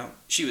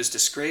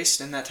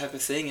disgraced and that type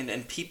of thing,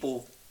 and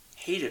people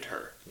hated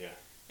her. Yeah.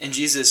 And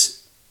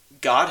Jesus,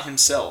 God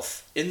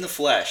himself, in the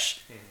flesh,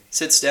 mm-hmm.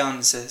 sits down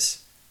and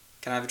says,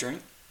 "Can I have a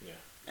drink?"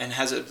 And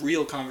has a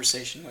real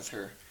conversation with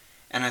her.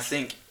 And I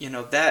think,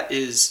 that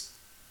is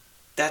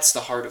that's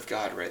the heart of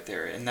God right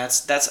there. And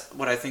that's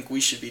what I think we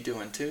should be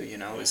doing too,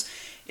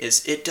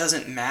 is it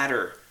doesn't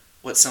matter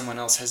what someone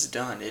else has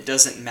done. It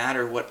doesn't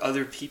matter what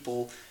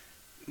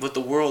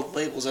the world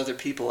labels other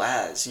people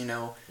as,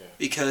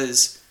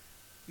 because,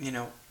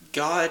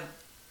 God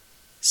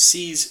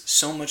sees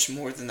so much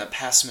more than the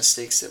past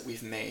mistakes that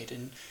we've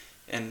made.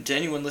 And to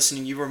anyone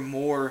listening, you are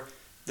more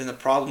than the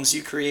problems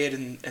you create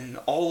and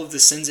all of the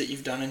sins that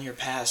you've done in your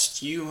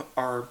past. You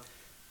are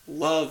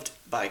loved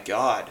by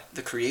God,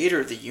 the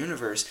creator of the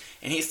universe,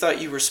 and he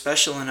thought you were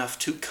special enough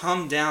to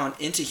come down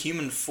into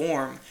human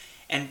form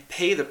and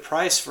pay the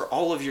price for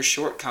all of your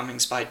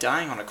shortcomings by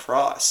dying on a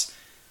cross.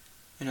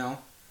 Yeah,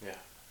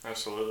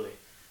 absolutely.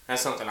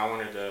 That's something I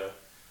wanted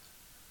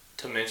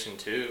to mention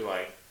too,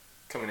 like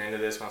coming into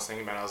this when I was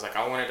thinking about it, I was like,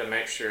 I wanted to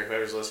make sure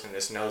whoever's listening to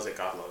this knows that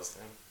God loves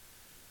them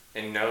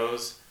and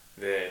knows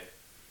that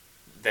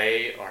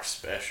they are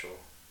special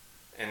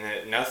and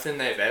that nothing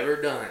they've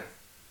ever done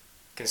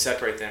can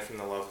separate them from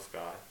the love of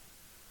God.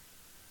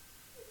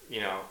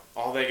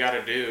 All they got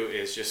to do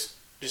is just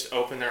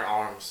open their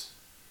arms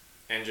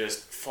and just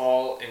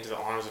fall into the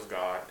arms of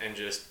God, and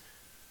just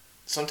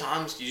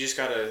sometimes you just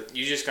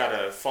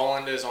gotta fall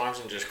into his arms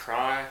and just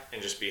cry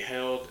and just be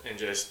held and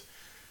just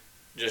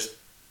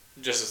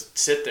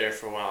sit there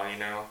for a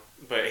while,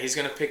 But he's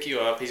gonna pick you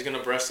up, he's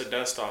gonna brush the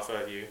dust off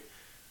of you,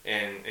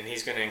 and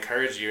he's gonna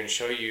encourage you and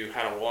show you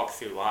how to walk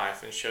through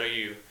life and show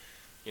you,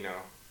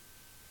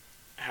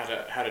 how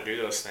to do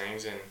those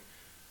things. And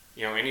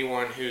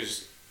anyone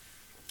who's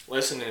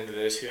listening to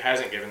this who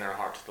hasn't given their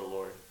heart to the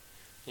Lord,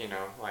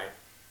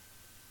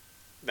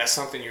 that's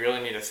something you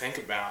really need to think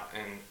about.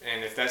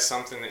 And if that's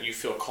something that you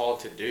feel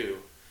called to do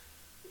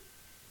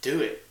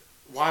it.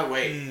 Why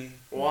wait?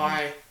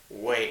 Why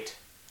wait?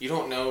 You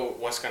don't know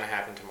what's going to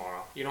happen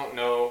tomorrow. You don't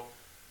know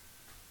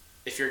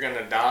if you're going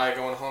to die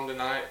going home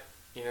tonight,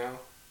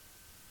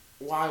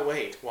 Why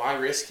wait? Why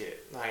risk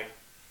it?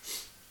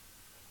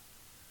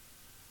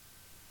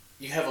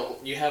 You have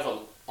a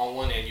on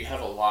one end, you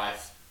have a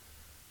life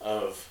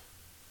of,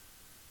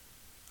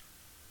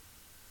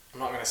 I'm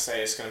not going to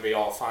say it's going to be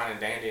all fine and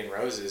dandy and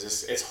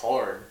roses. It's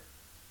hard,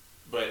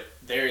 but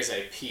there is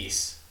a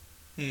peace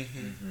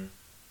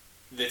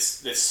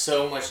that's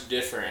so much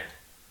different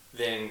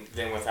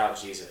than without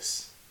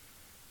Jesus.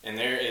 And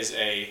there is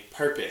a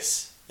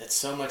purpose that's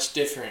so much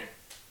different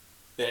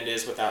than it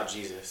is without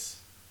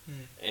Jesus.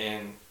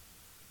 And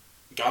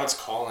God's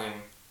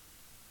calling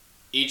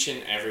each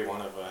and every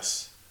one of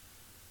us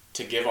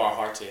to give our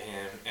heart to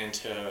him and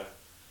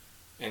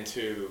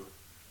to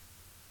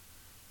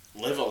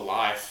live a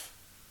life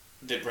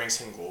that brings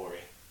him glory.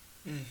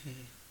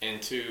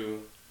 And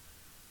to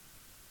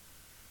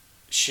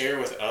share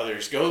with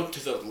others. Go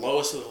to the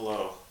lowest of the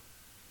low.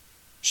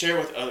 Share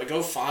with others.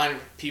 Go find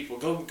people.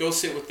 Go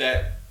sit with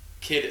that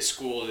kid at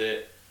school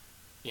that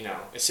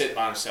is sitting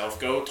by himself.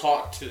 Go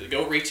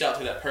reach out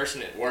to that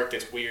person at work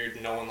that's weird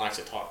and no one likes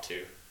to talk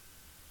to.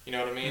 You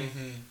know what I mean?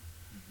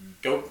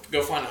 Go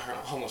find a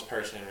homeless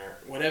person or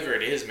whatever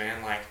it is,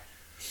 man.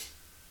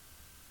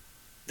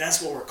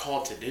 That's what we're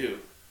called to do.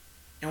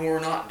 And when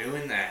we're not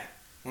doing that,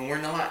 when we're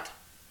not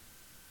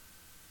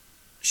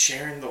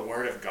sharing the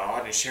word of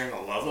God and sharing the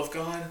love of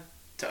God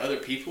to other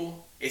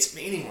people, it's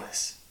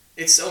meaningless.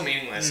 It's so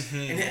meaningless.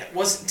 And it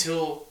wasn't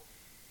until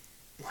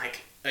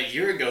a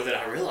year ago that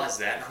I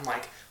realized that. And I'm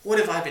like, what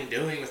have I been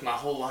doing with my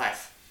whole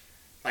life?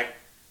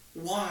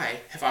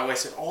 Why have I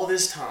wasted all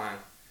this time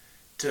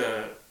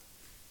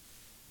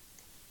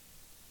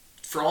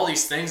for all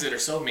these things that are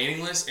so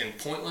meaningless and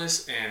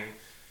pointless and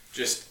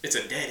just, it's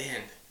a dead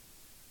end.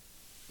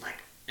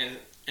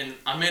 And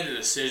I made a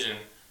decision,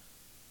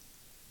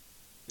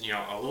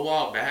 a little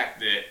while back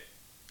that,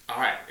 all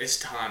right, it's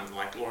time.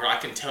 Lord, I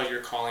can tell you're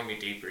calling me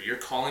deeper. You're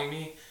calling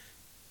me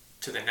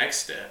to the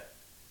next step.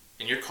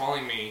 And you're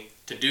calling me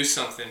to do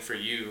something for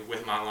you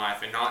with my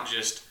life and not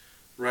just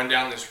run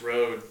down this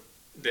road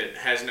that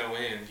has no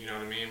end, you know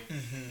what I mean?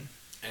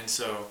 And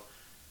so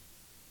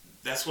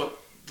that's what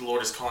the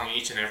Lord is calling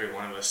each and every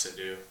one of us to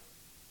do.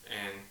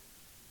 And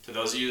to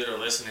those of you that are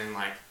listening,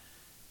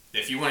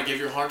 if you want to give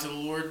your heart to the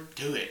Lord,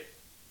 do it.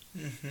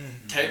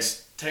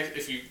 Text,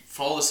 if you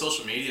follow the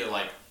social media,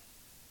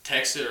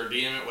 text it or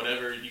DM it,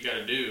 whatever you got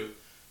to do,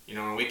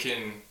 and we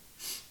can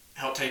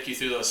help take you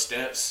through those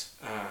steps.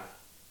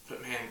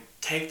 But man,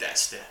 take that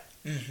step.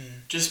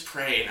 Just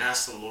pray and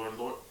ask the Lord,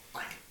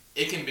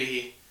 it can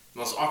be the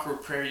most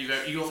awkward prayer you've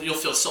ever, you'll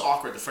feel so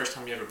awkward the first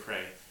time you ever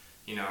pray.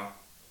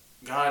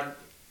 God,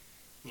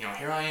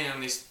 here I am,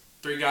 these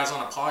 3 guys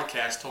on a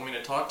podcast told me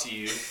to talk to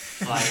you,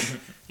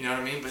 you know what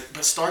I mean?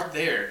 But start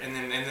there, and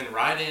then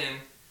write in,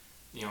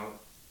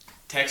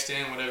 text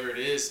in, whatever it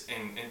is,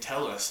 and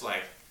tell us,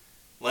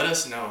 let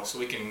us know so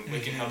we can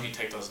help you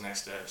take those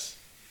next steps.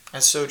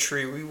 That's so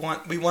true. We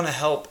want to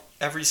help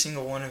every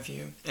single one of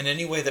you in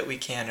any way that we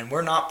can, and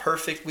we're not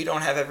perfect. We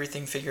don't have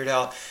everything figured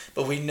out,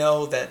 but we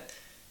know that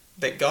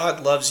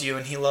God loves you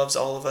and he loves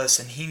all of us,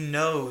 and he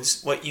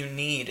knows what you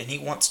need, and he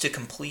wants to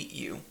complete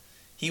you.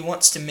 He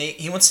wants to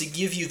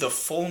give you the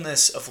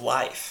fullness of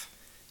life,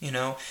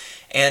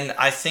 And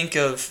I think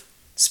of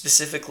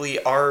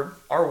specifically our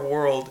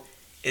world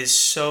is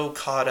so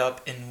caught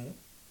up in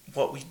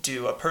what we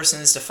do. A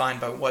person is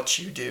defined by what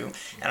you do.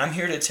 And I'm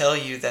here to tell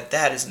you that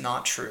that is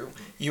not true.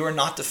 You are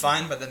not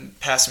defined by the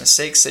past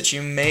mistakes that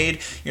you made.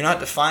 You're not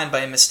defined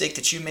by a mistake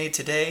that you made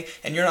today.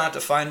 And you're not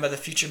defined by the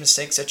future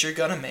mistakes that you're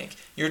going to make.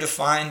 You're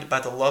defined by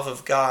the love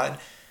of God,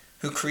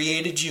 who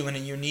created you in a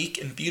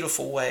unique and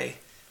beautiful way.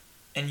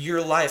 And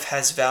your life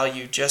has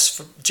value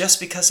just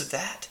because of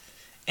that.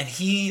 And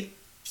He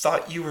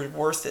thought you were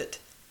worth it.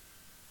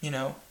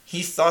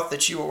 He thought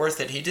that you were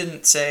worth it. He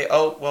didn't say,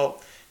 oh,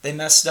 well, they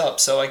messed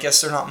up, so I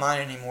guess they're not mine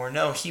anymore.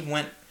 No, He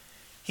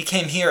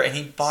came here and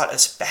He bought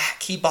us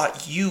back. He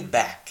bought you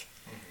back.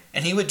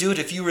 And He would do it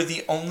if you were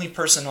the only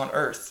person on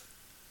earth.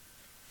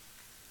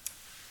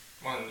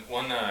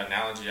 One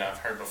analogy I've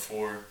heard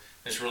before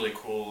that's really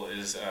cool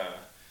is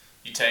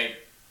you take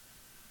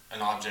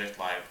an object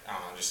like, I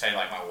don't know, just say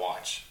like my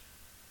watch.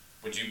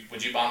 Would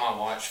you buy my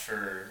watch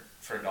for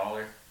 $1?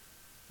 Mm-hmm.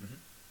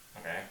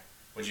 Okay.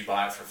 Would you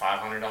buy it for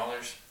 $500?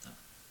 No.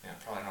 Yeah,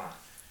 probably not.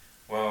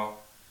 Well,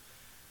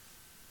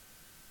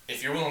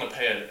 if you're willing to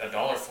pay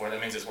 $1 for it,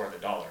 that means it's worth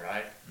 $1,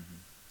 right?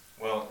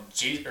 Mm-hmm. Well,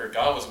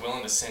 God was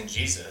willing to send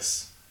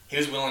Jesus. He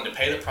was willing to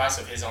pay the price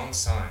of His own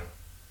Son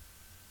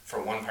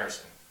for one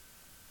person.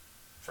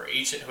 For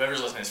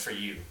whoever's listening, it's for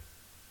you.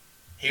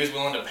 He was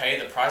willing to pay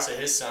the price of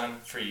His Son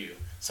for you.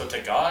 So to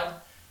God,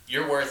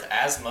 you're worth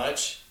as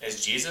much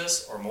as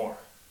Jesus or more.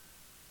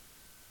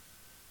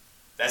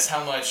 That's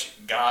how much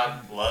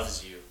God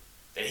loves you.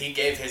 That He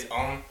gave His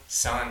own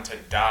Son to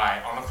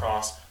die on the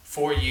cross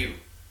for you.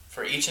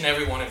 For each and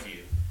every one of you.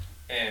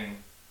 And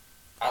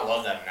I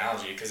love that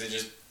analogy because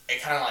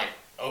it kind of like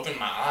opened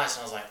my eyes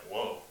and I was like,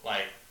 whoa,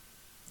 like,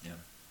 yeah.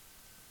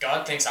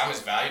 God thinks I'm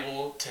as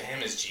valuable to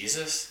Him as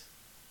Jesus.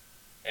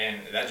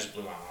 And that just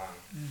blew my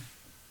mind.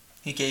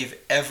 He gave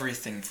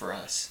everything for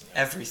us.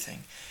 Yeah. Everything.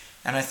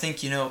 And I think,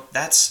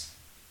 that's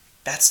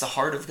the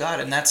heart of God,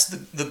 and that's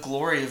the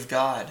glory of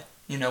God.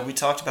 We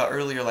talked about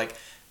earlier, like,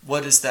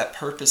 what is that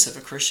purpose of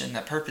a Christian?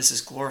 That purpose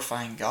is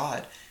glorifying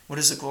God. What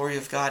is the glory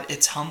of God?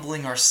 It's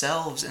humbling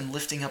ourselves and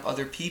lifting up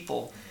other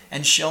people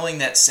and showing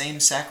that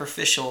same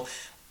sacrificial,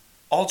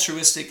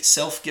 altruistic,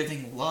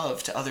 self-giving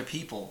love to other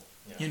people,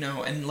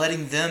 and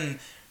letting them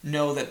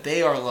know that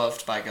they are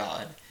loved by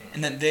God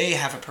and that they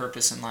have a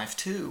purpose in life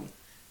too,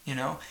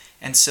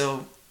 And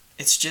so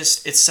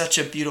it's such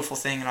a beautiful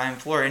thing, and I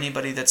implore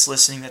anybody that's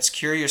listening, that's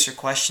curious or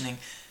questioning,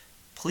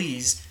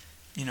 please,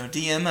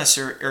 DM us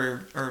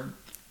or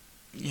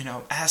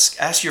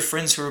ask your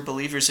friends who are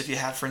believers, if you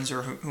have friends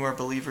who are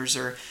believers,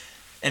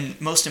 and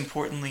most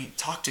importantly,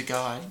 talk to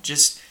God.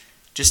 Just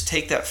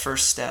take that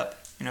first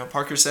step.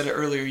 Parker said it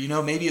earlier.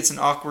 Maybe it's an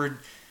awkward,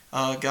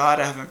 God,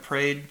 I haven't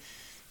prayed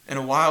in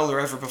a while or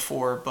ever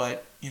before,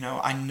 but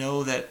I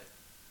know that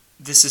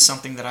this is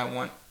something that I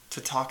want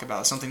to talk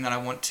about, something that I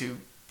want to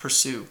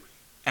pursue,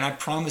 and I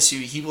promise you,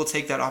 He will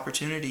take that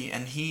opportunity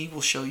and He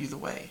will show you the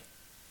way.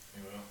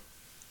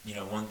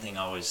 One thing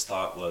I always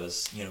thought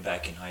was,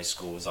 back in high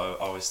school, was I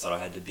always thought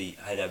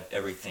I'd have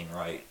everything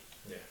right.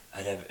 Yeah.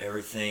 I'd have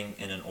everything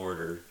in an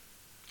order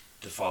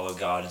to follow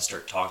God and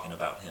start talking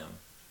about Him.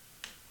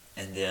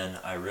 And then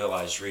I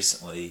realized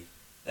recently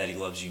that He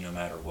loves you no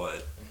matter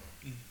what.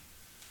 Mm-hmm.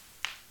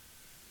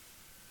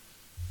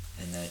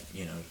 And that,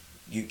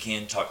 you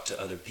can talk to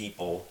other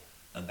people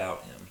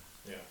about Him.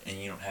 Yeah. And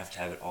you don't have to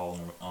have it all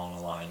on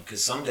a line.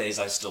 Because some days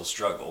I still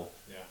struggle.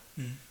 Yeah.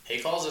 Mm-hmm. He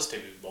calls us to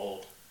be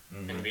bold.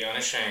 Mm-hmm. And to be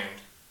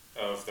unashamed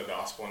of the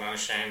gospel and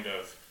unashamed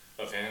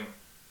of Him.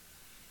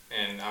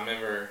 And I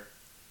remember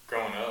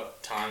growing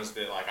up, times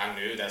that like I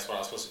knew that's what I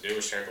was supposed to do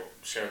was share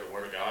the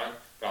Word of God,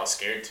 but I was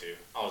scared to.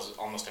 I was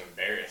almost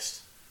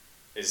embarrassed.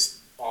 As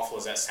awful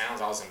as that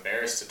sounds, I was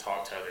embarrassed to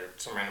talk to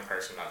some random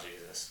person about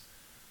Jesus.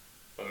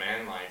 But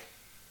man, like,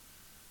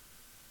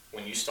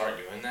 when you start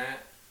doing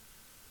that,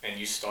 and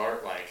you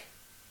start like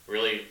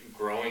really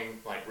growing,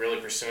 like really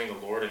pursuing the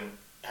Lord and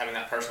having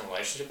that personal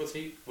relationship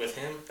with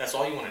Him, that's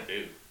all you want to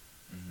do.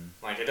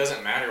 Mm-hmm. Like, it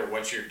doesn't matter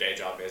what your day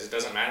job is. It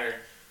doesn't matter,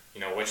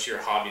 what your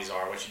hobbies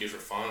are, what you do for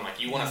fun.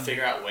 Like, you want to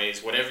figure out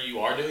ways, whatever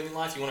you are doing in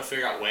life, you want to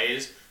figure out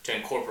ways to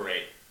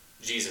incorporate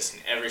Jesus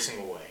in every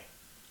single way,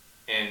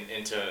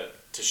 and to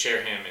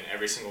share Him in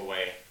every single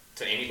way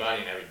to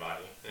anybody and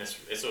everybody. And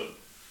it's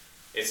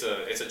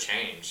a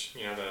change.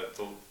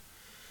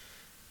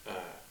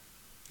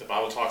 The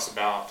Bible talks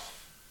about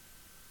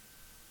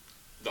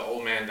the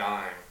old man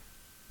dying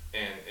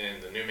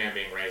and the new man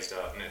being raised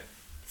up. And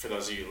for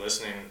those of you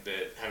listening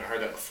that haven't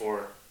heard that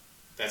before,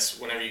 that's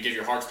whenever you give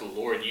your heart to the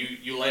Lord,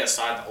 you lay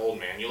aside the old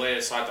man. You lay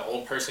aside the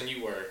old person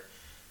you were,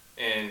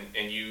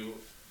 and you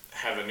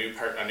have a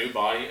new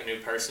body, a new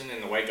person,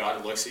 and the way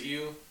God looks at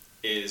you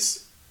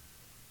is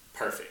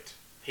perfect.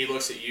 He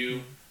looks at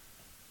you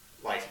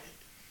like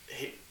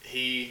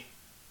he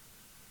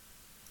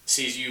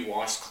sees you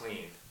washed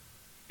clean.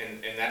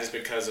 And that is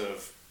because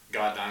of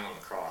God dying on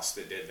the cross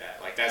that did that.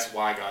 Like, that's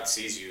why God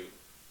sees you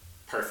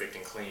perfect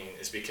and clean,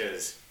 is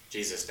because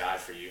Jesus died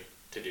for you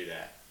to do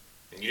that.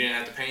 And you didn't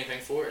have to pay anything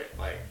for it.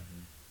 Like,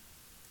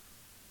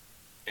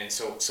 and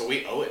so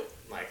we owe it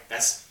Like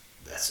that's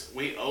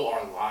we owe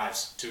our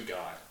lives to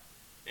God,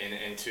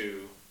 and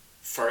to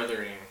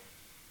furthering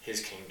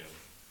His kingdom.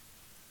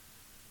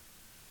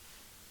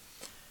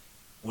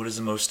 What is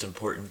the most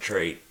important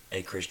trait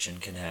a Christian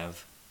can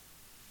have?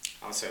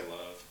 I would say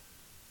love.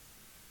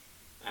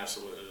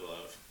 Absolutely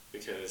love,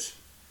 because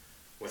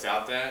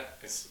without that,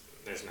 there's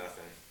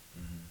nothing.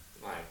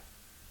 Mm-hmm. Like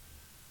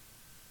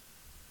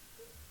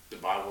the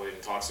Bible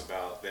even talks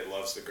about that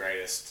love's the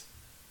greatest,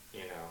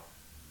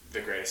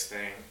 the greatest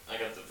thing. I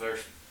got the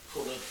verse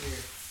pulled up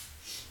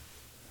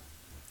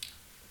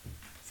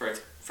here.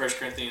 1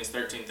 Corinthians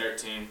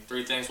 13:13.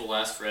 3 things will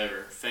last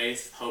forever: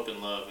 faith, hope,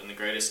 and love, and the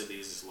greatest of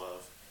these is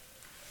love.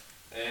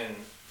 And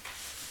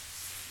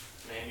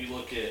man, you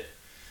look at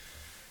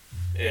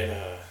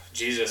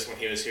Jesus when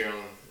he was here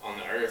on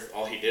the earth,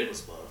 all he did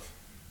was love.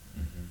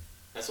 Mm-hmm.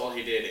 That's all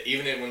he did.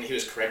 Even when he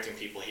was correcting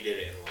people, he did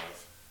it in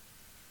love.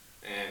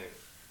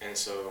 And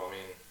so, I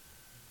mean,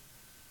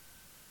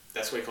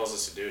 that's what he calls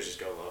us to do, is just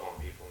go love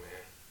on people,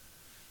 man.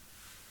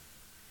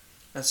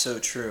 That's so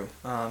true.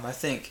 I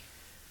think,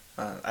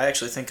 I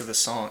actually think of a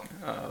song.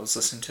 I was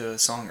listening to a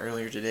song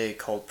earlier today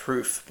called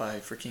Proof by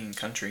For King and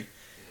Country.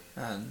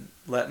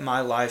 Let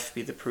my life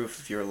be the proof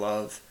of your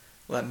love.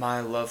 Let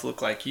my love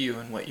look like you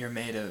and what you're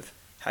made of.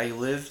 How you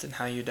lived and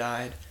how you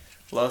died.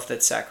 Love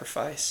that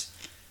sacrifice.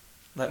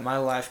 Let my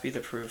life be the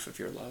proof of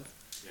your love.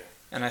 Yeah.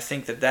 And I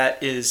think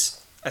that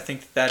is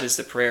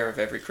the prayer of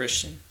every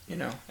Christian,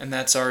 and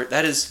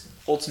that is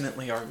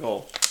ultimately our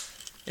goal,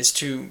 is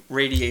to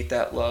radiate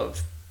that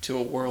love to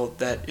a world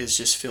that is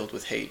just filled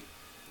with hate,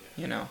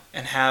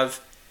 and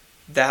have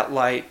that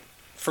light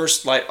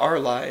first light our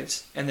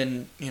lives, and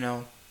then,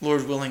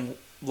 Lord willing,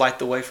 light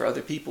the way for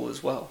other people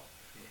as well.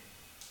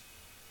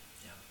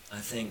 Yeah,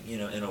 I think,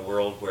 in a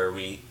world where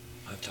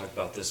I've talked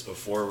about this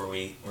before,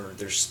 where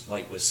there's,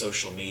 like with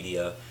social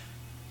media,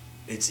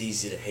 it's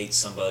easy to hate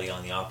somebody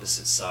on the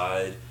opposite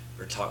side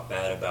or talk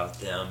bad about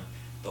them,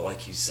 but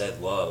like you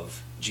said,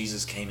 love.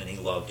 Jesus came and he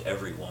loved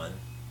everyone.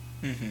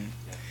 Mm-hmm.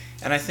 Yeah.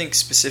 And I think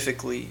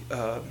specifically,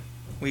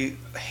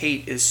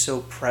 hate is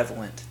so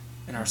prevalent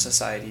in our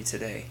society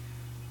today.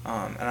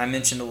 And I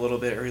mentioned a little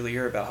bit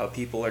earlier about how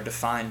people are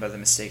defined by the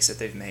mistakes that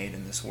they've made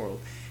in this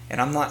world.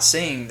 And I'm not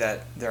saying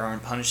that there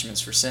aren't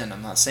punishments for sin.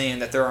 I'm not saying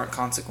that there aren't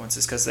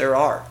consequences, because there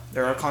are.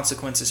 There are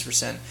consequences for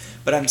sin.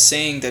 But I'm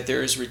saying that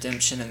there is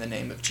redemption in the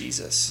name of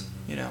Jesus,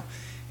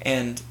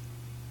 And,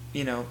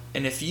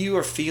 and if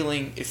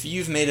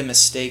you've made a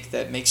mistake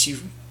that makes you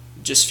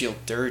just feel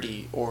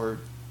dirty or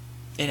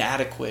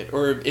inadequate,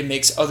 or it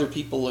makes other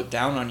people look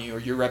down on you, or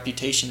your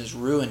reputation is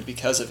ruined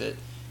because of it,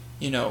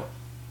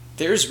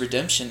 there's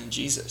redemption in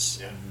Jesus.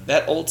 Yeah.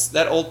 That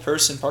old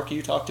person, Parker,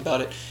 you talked about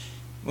it.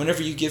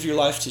 Whenever you give your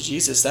life to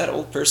Jesus, that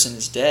old person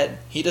is dead.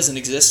 He doesn't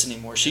exist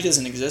anymore. She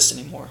doesn't exist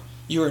anymore.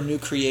 You are a new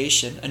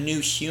creation, a new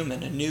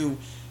human, a new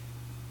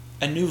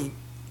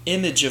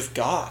image of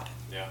God.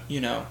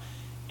 Yeah.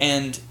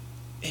 And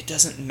it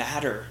doesn't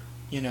matter,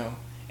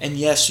 And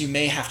yes, you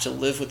may have to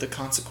live with the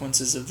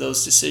consequences of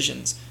those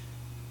decisions,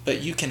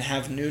 but you can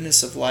have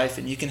newness of life,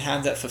 and you can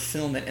have that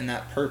fulfillment and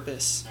that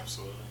purpose.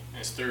 Absolutely.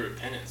 And it's through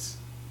repentance.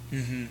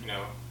 Mm-hmm.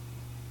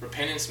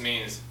 Repentance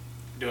means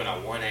doing a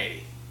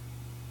 180.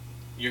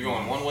 You're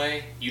going one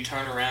way, you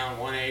turn around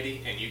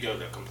 180, and you go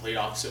the complete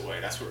opposite way.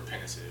 That's what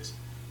repentance is.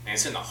 And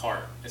it's in the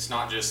heart. It's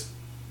not just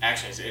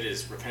actions. It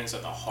is repentance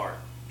of the heart.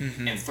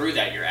 Mm-hmm. And through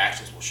that, your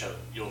actions will show.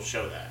 You'll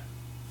show that.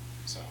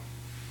 So.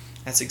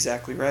 That's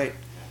exactly right.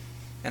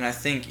 Yeah. And I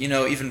think,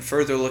 even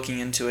further looking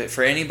into it,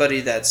 for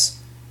anybody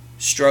that's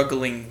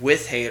struggling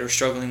with hate or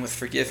struggling with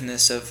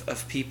forgiveness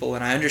of people,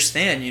 and I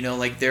understand,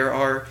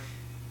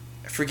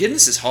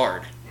 forgiveness is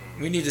hard.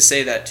 We need to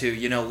say that too.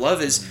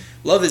 Love is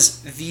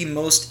the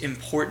most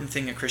important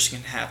thing a Christian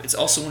can have. It's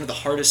also one of the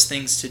hardest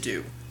things to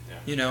do.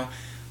 Yeah.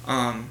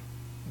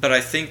 But I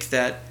think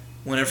that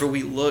whenever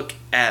we look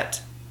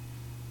at,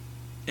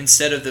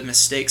 instead of the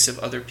mistakes of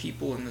other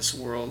people in this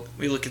world,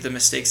 we look at the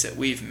mistakes that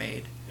we've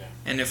made. Yeah.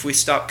 And if we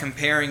stop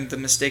comparing the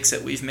mistakes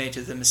that we've made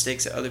to the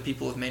mistakes that other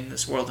people have made in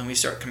this world, and we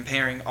start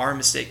comparing our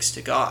mistakes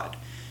to God,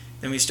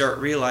 then we start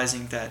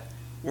realizing that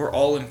we're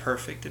all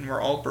imperfect and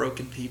we're all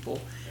broken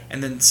people. Yeah.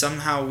 And then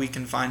somehow we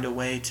can find a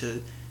way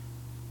to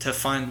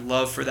find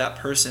love for that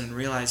person and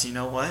realize, you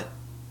know what?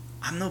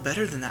 I'm no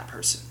better than that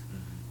person.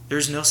 Mm-hmm.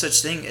 There's no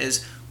such thing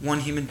as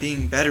one human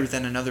being better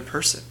than another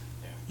person.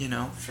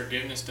 Yeah.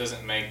 Forgiveness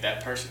doesn't make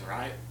that person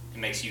right. It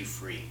makes you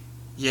free.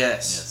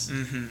 Yes. Yes.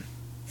 Mm-hmm.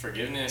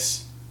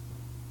 Forgiveness,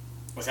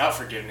 without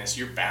forgiveness,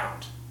 you're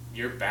bound.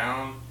 You're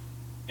bound,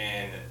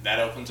 and that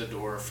opens a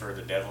door for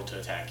the devil to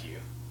attack you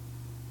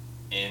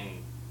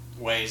in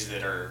ways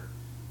that are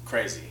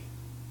crazy.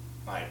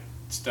 Like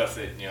stuff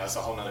that, that's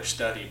a whole nother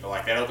study, but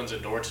like that opens a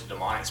door to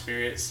demonic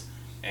spirits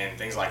and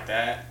things like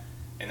that.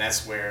 And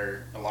that's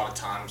where a lot of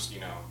times,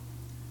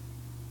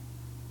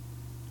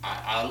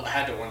 I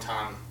had to one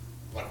time,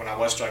 like when I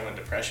was struggling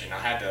with depression, I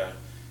had to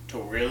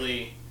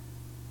really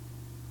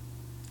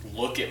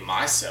look at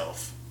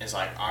myself as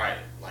like, all right,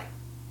 like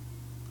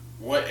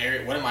what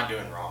am I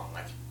doing wrong?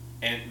 Like,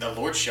 and the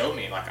Lord showed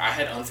me, like, I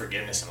had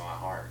unforgiveness in my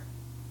heart.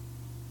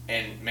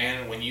 And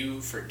man, when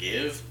you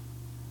forgive,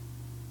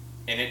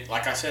 and it,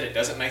 like I said, it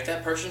doesn't make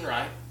that person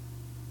right,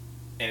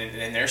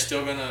 and they're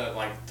still gonna,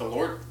 like, the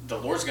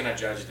Lord's gonna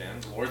judge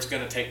them. The Lord's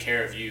gonna take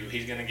care of you.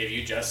 He's gonna give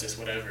you justice,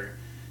 whatever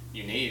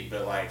you need.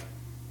 But like,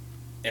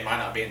 it might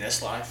not be in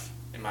this life.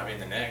 It might be in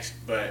the next.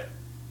 But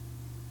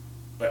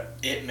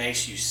it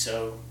makes you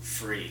so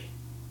free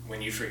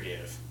when you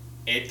forgive.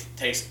 It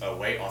takes a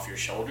weight off your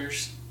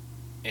shoulders,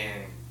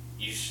 and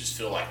you just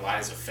feel like light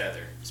as a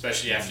feather.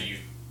 Especially after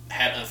you've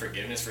had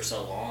unforgiveness for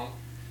so long.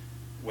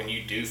 When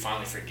you do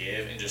finally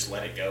forgive and just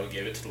let it go,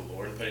 give it to the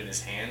Lord and put it in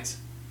His hands,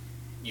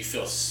 you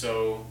feel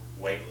so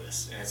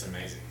weightless, and it's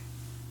amazing.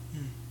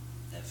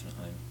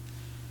 Definitely.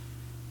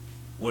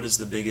 What is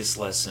the biggest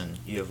lesson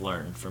you have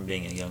learned from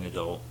being a young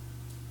adult?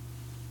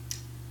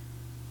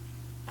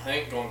 I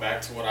think going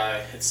back to what I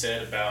had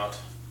said about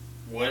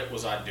what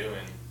was I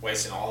doing,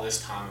 wasting all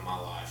this time in my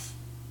life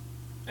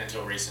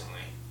until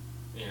recently,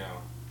 in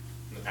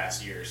the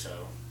past year or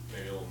so,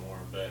 maybe a little more,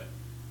 but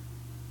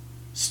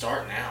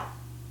start now.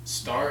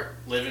 Start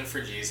living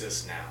for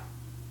Jesus now.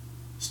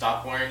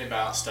 Stop worrying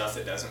about stuff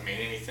that doesn't mean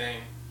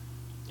anything.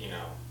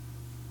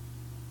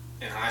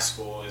 In high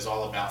school is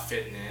all about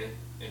fitting in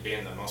and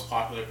being the most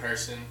popular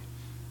person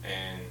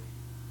and,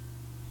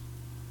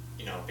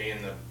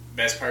 being the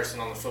best person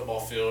on the football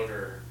field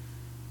or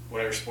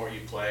whatever sport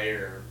you play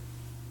or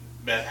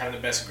having the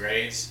best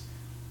grades.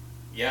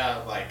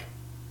 Yeah, like,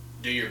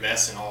 do your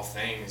best in all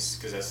things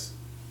because that's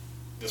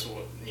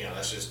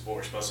just what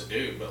we're supposed to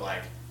do. But,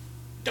 like,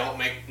 don't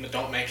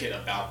make it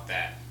about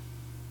that.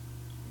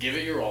 Give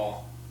it your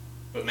all,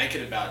 but make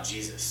it about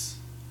Jesus.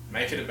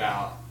 Make it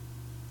about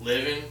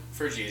living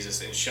for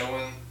Jesus and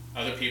showing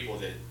other people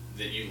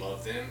that you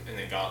love them and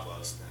that God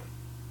loves them.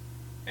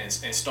 And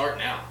start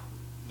now.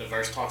 The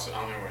verse talks about, I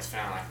don't remember where it's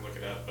found, I can look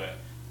it up, but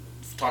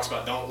it talks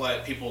about don't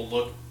let people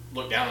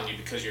look down on you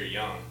because you're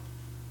young.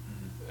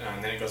 Mm-hmm.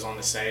 And then it goes on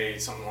to say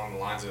something along the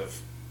lines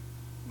of,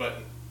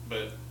 but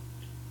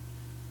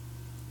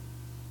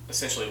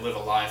essentially live a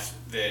life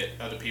that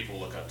other people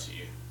look up to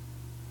you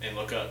and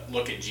look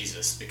at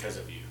Jesus because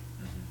of you.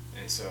 Mm-hmm.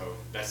 And so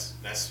that's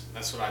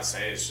what I'd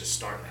say is just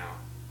start now.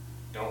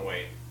 Don't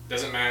wait.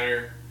 Doesn't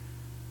matter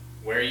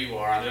where you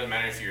are. It doesn't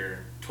matter if you're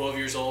 12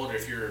 years old or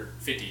if you're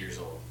 50 years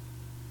old.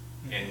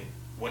 Mm-hmm. And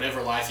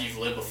whatever life you've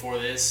lived before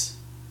this,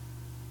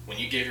 when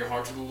you give your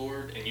heart to the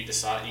Lord and you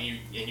decide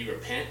and you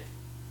repent,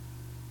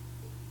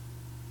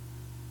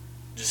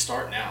 just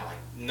start now. Like,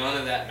 none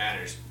of that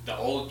matters. The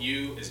old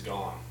you is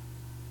gone.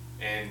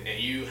 And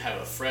you have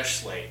a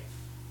fresh slate.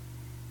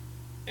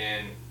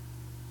 And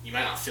you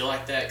might not feel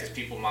like that because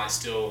people might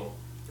still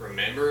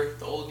remember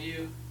the old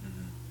you.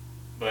 Mm-hmm.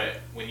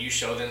 But when you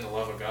show them the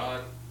love of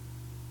God,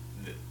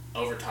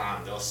 over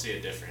time they'll see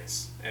a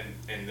difference,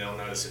 and they'll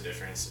notice a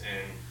difference.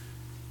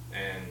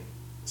 And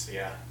so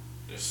yeah,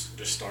 just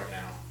start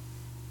now.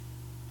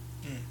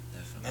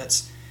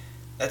 Definitely.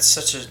 That's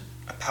such a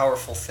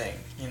powerful thing,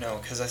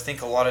 because I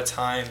think a lot of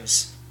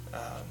times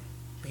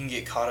we can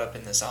get caught up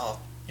in this. I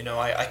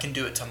can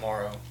do it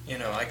tomorrow.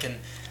 I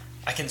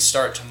can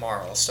start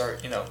tomorrow. I'll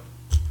start.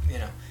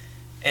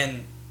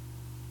 And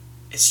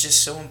it's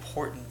just so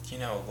important.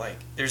 Like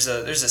there's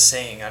a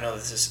saying. I know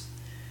this is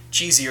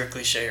cheesy or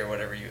cliche or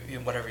whatever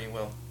you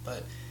will,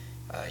 but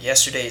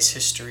yesterday is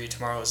history,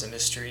 tomorrow is a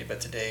mystery,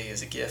 but today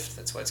is a gift.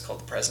 That's why it's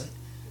called the present.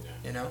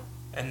 Yeah.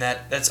 And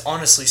that's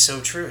honestly so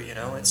true.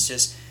 Mm-hmm. It's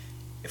just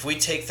if we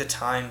take the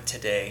time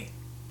today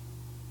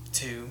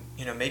to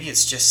maybe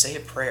it's just say a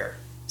prayer.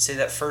 Say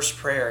that first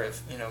prayer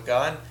of,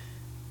 God,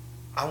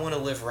 I want to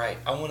live right.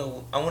 I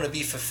want to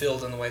be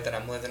fulfilled in the way that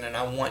I'm living, and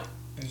I want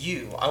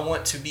you. I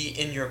want to be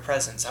in your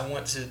presence. I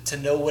want to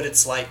know what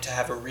it's like to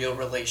have a real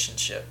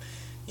relationship,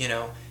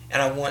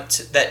 and I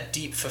want that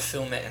deep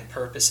fulfillment and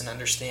purpose and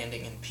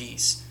understanding and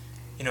peace.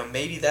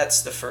 Maybe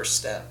that's the first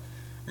step.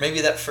 Maybe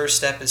that first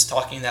step is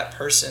talking to that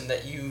person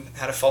that you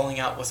had a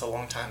falling out with a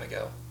long time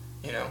ago.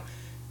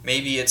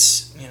 Maybe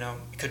it's,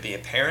 it could be a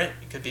parent,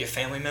 it could be a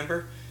family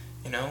member,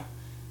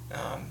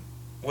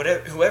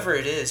 whoever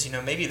it is,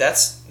 maybe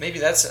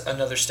that's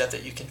another step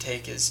that you can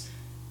take is,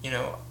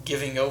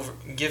 giving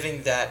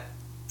that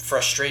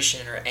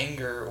frustration or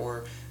anger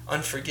or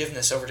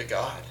unforgiveness over to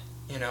God,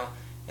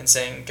 and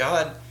saying,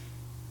 God,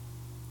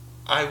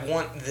 I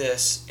want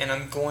this, and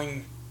I'm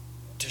going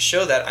to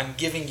show that I'm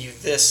giving you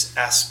this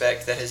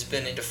aspect that has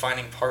been a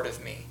defining part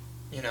of me,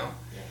 Yeah.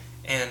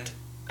 And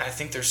I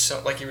think there's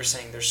so, like you were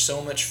saying, there's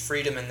so much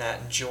freedom in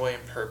that, and joy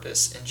and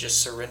purpose, and just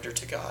surrender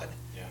to God.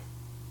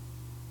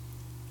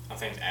 I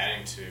think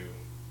adding to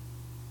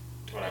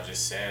what I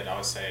just said, I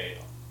would say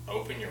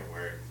open your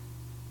word.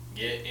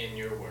 Get in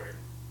your word.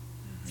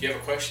 Mm-hmm. If you have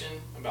a question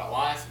about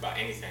life, about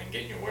anything,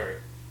 get in your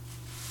word.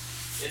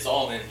 It's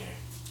all in here.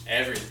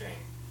 Everything.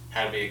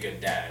 How to be a good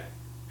dad.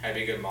 How to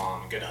be a good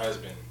mom, a good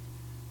husband.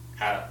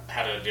 How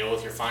to deal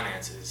with your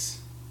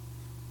finances.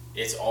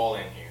 It's all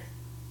in here.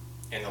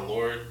 And the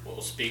Lord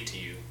will speak to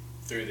you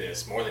through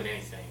this more than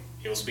anything.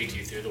 He will speak to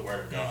you through the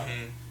Word of God.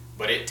 Mm-hmm.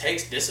 But it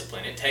takes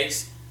discipline. It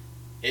takes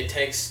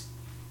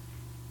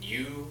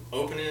you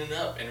opening it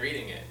up and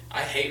reading it.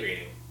 I hate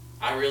reading.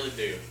 I really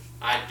do.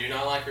 I do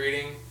not like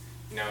reading.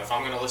 You know, if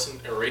I'm going to listen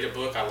or read a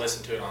book, I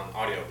listen to it on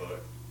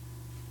audiobook.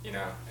 You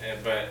know,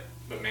 but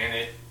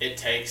man, it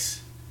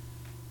takes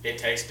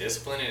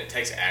discipline and it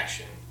takes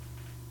action.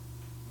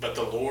 But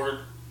the Lord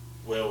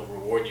will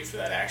reward you for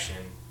that action,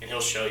 and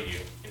He'll show you,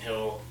 and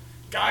He'll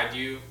guide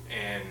you.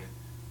 And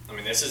I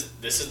mean, this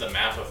is the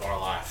map of our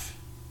life,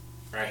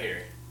 right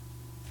here.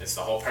 It's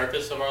the whole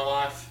purpose of our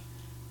life.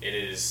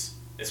 It's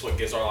what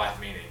gives our life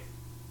meaning.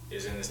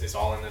 It's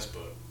all in this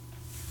book.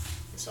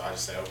 And so I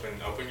just say,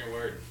 open your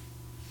Word.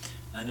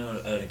 I know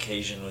an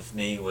occasion with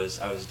me was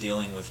I was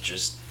dealing with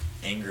just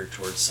anger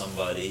towards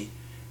somebody,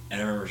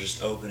 and I remember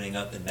just opening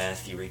up in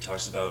Matthew where he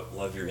talks about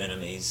love your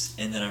enemies,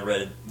 and then I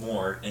read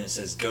more and it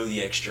says go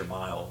the extra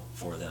mile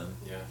for them.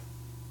 Yeah.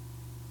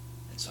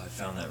 And so I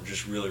found that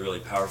just really, really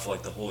powerful,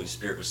 like the Holy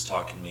Spirit was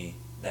talking to me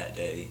that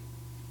day.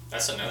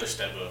 That's another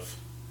step of,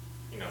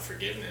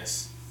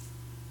 forgiveness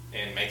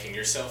and making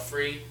yourself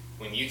free.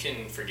 When you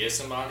can forgive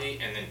somebody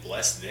and then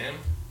bless them,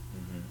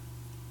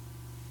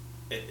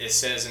 it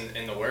says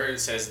in the Word, it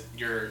says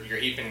you're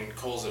heaping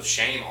coals of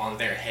shame on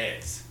their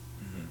heads.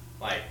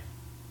 Like,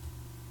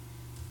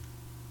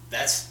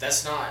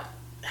 that's not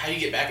how you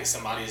get back at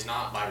somebody. Is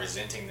not by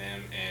resenting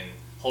them and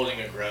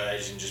holding a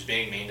grudge and just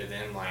being mean to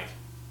them. Like,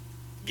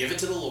 give it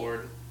to the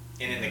Lord,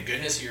 and in the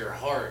goodness of your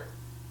heart,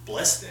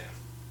 bless them.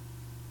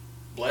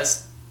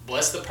 Bless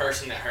the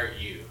person that hurt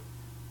you,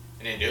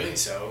 and in doing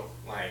so,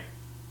 like,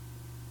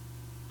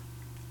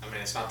 I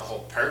mean, it's not the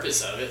whole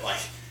purpose of it. Like,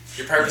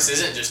 your purpose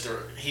isn't just to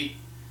heap,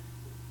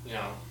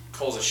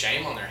 coals of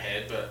shame on their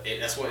head, but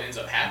that's what ends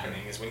up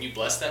happening is when you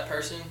bless that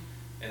person,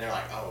 and they're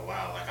like, oh,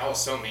 wow, like, I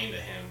was so mean to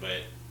him,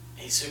 but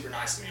he's super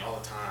nice to me all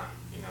the time,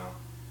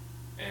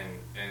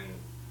 and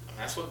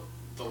that's what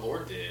the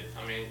Lord did.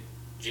 I mean,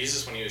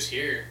 Jesus, when he was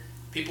here,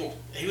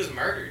 he was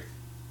murdered,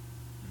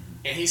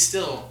 and he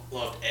still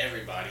loved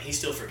everybody. He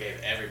still forgave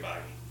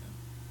everybody.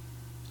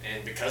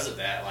 And because of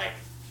that, like,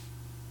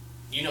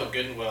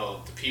 good and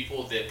well, the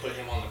people that put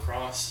him on the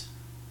cross,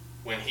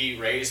 when he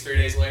raised 3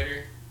 days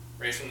later,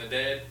 raised from the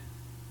dead,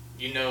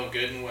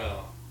 good and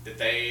well that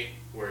they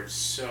were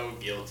so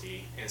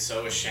guilty and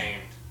so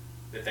ashamed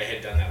that they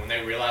had done that. When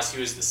they realized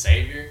he was the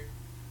Savior,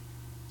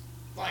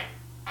 like,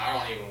 I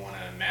don't even want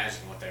to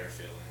imagine what they were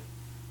feeling.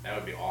 That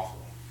would be awful.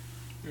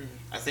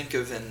 I think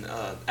of in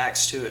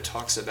Acts 2, it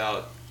talks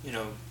about,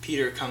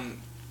 Peter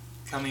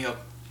coming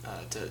up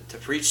to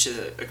preach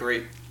to a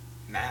great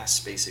mass,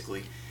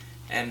 basically.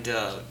 And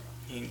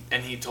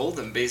he told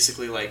them,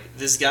 basically, like,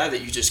 this guy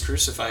that you just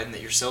crucified and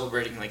that you're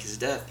celebrating, like, his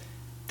death,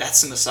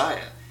 that's the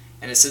Messiah.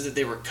 And it said that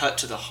they were cut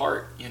to the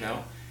heart,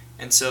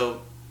 And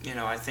so,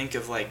 I think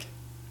of, like,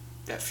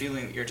 that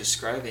feeling that you're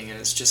describing, and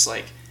it's just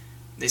like,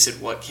 they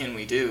said, what can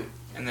we do?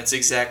 And that's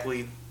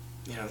exactly,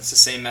 it's the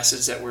same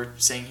message that we're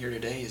saying here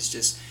today, is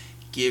just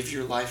give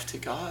your life to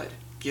God.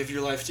 Give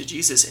your life to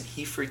Jesus, and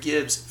he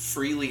forgives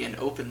freely and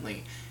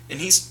openly. And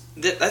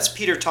that's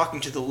Peter talking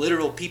to the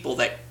literal people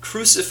that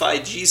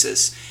crucified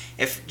Jesus.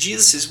 If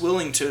Jesus is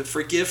willing to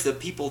forgive the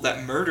people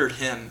that murdered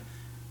him,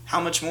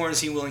 how much more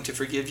is he willing to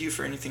forgive you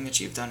for anything that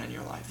you've done in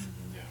your life?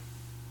 Yeah.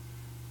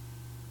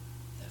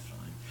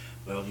 Definitely.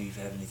 Well, do you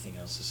have anything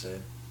else to say?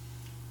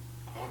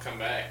 I want to come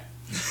back.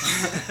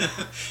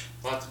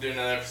 We'll have to do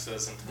another episode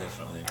sometime.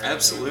 Definitely.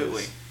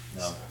 Absolutely.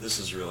 No, this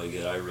is really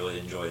good. I really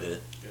enjoyed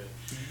it. Good.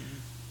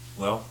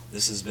 Well,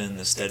 this has been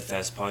the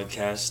Steadfast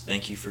Podcast.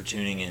 Thank you for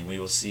tuning in. We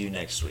will see you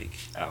next week.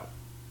 Out.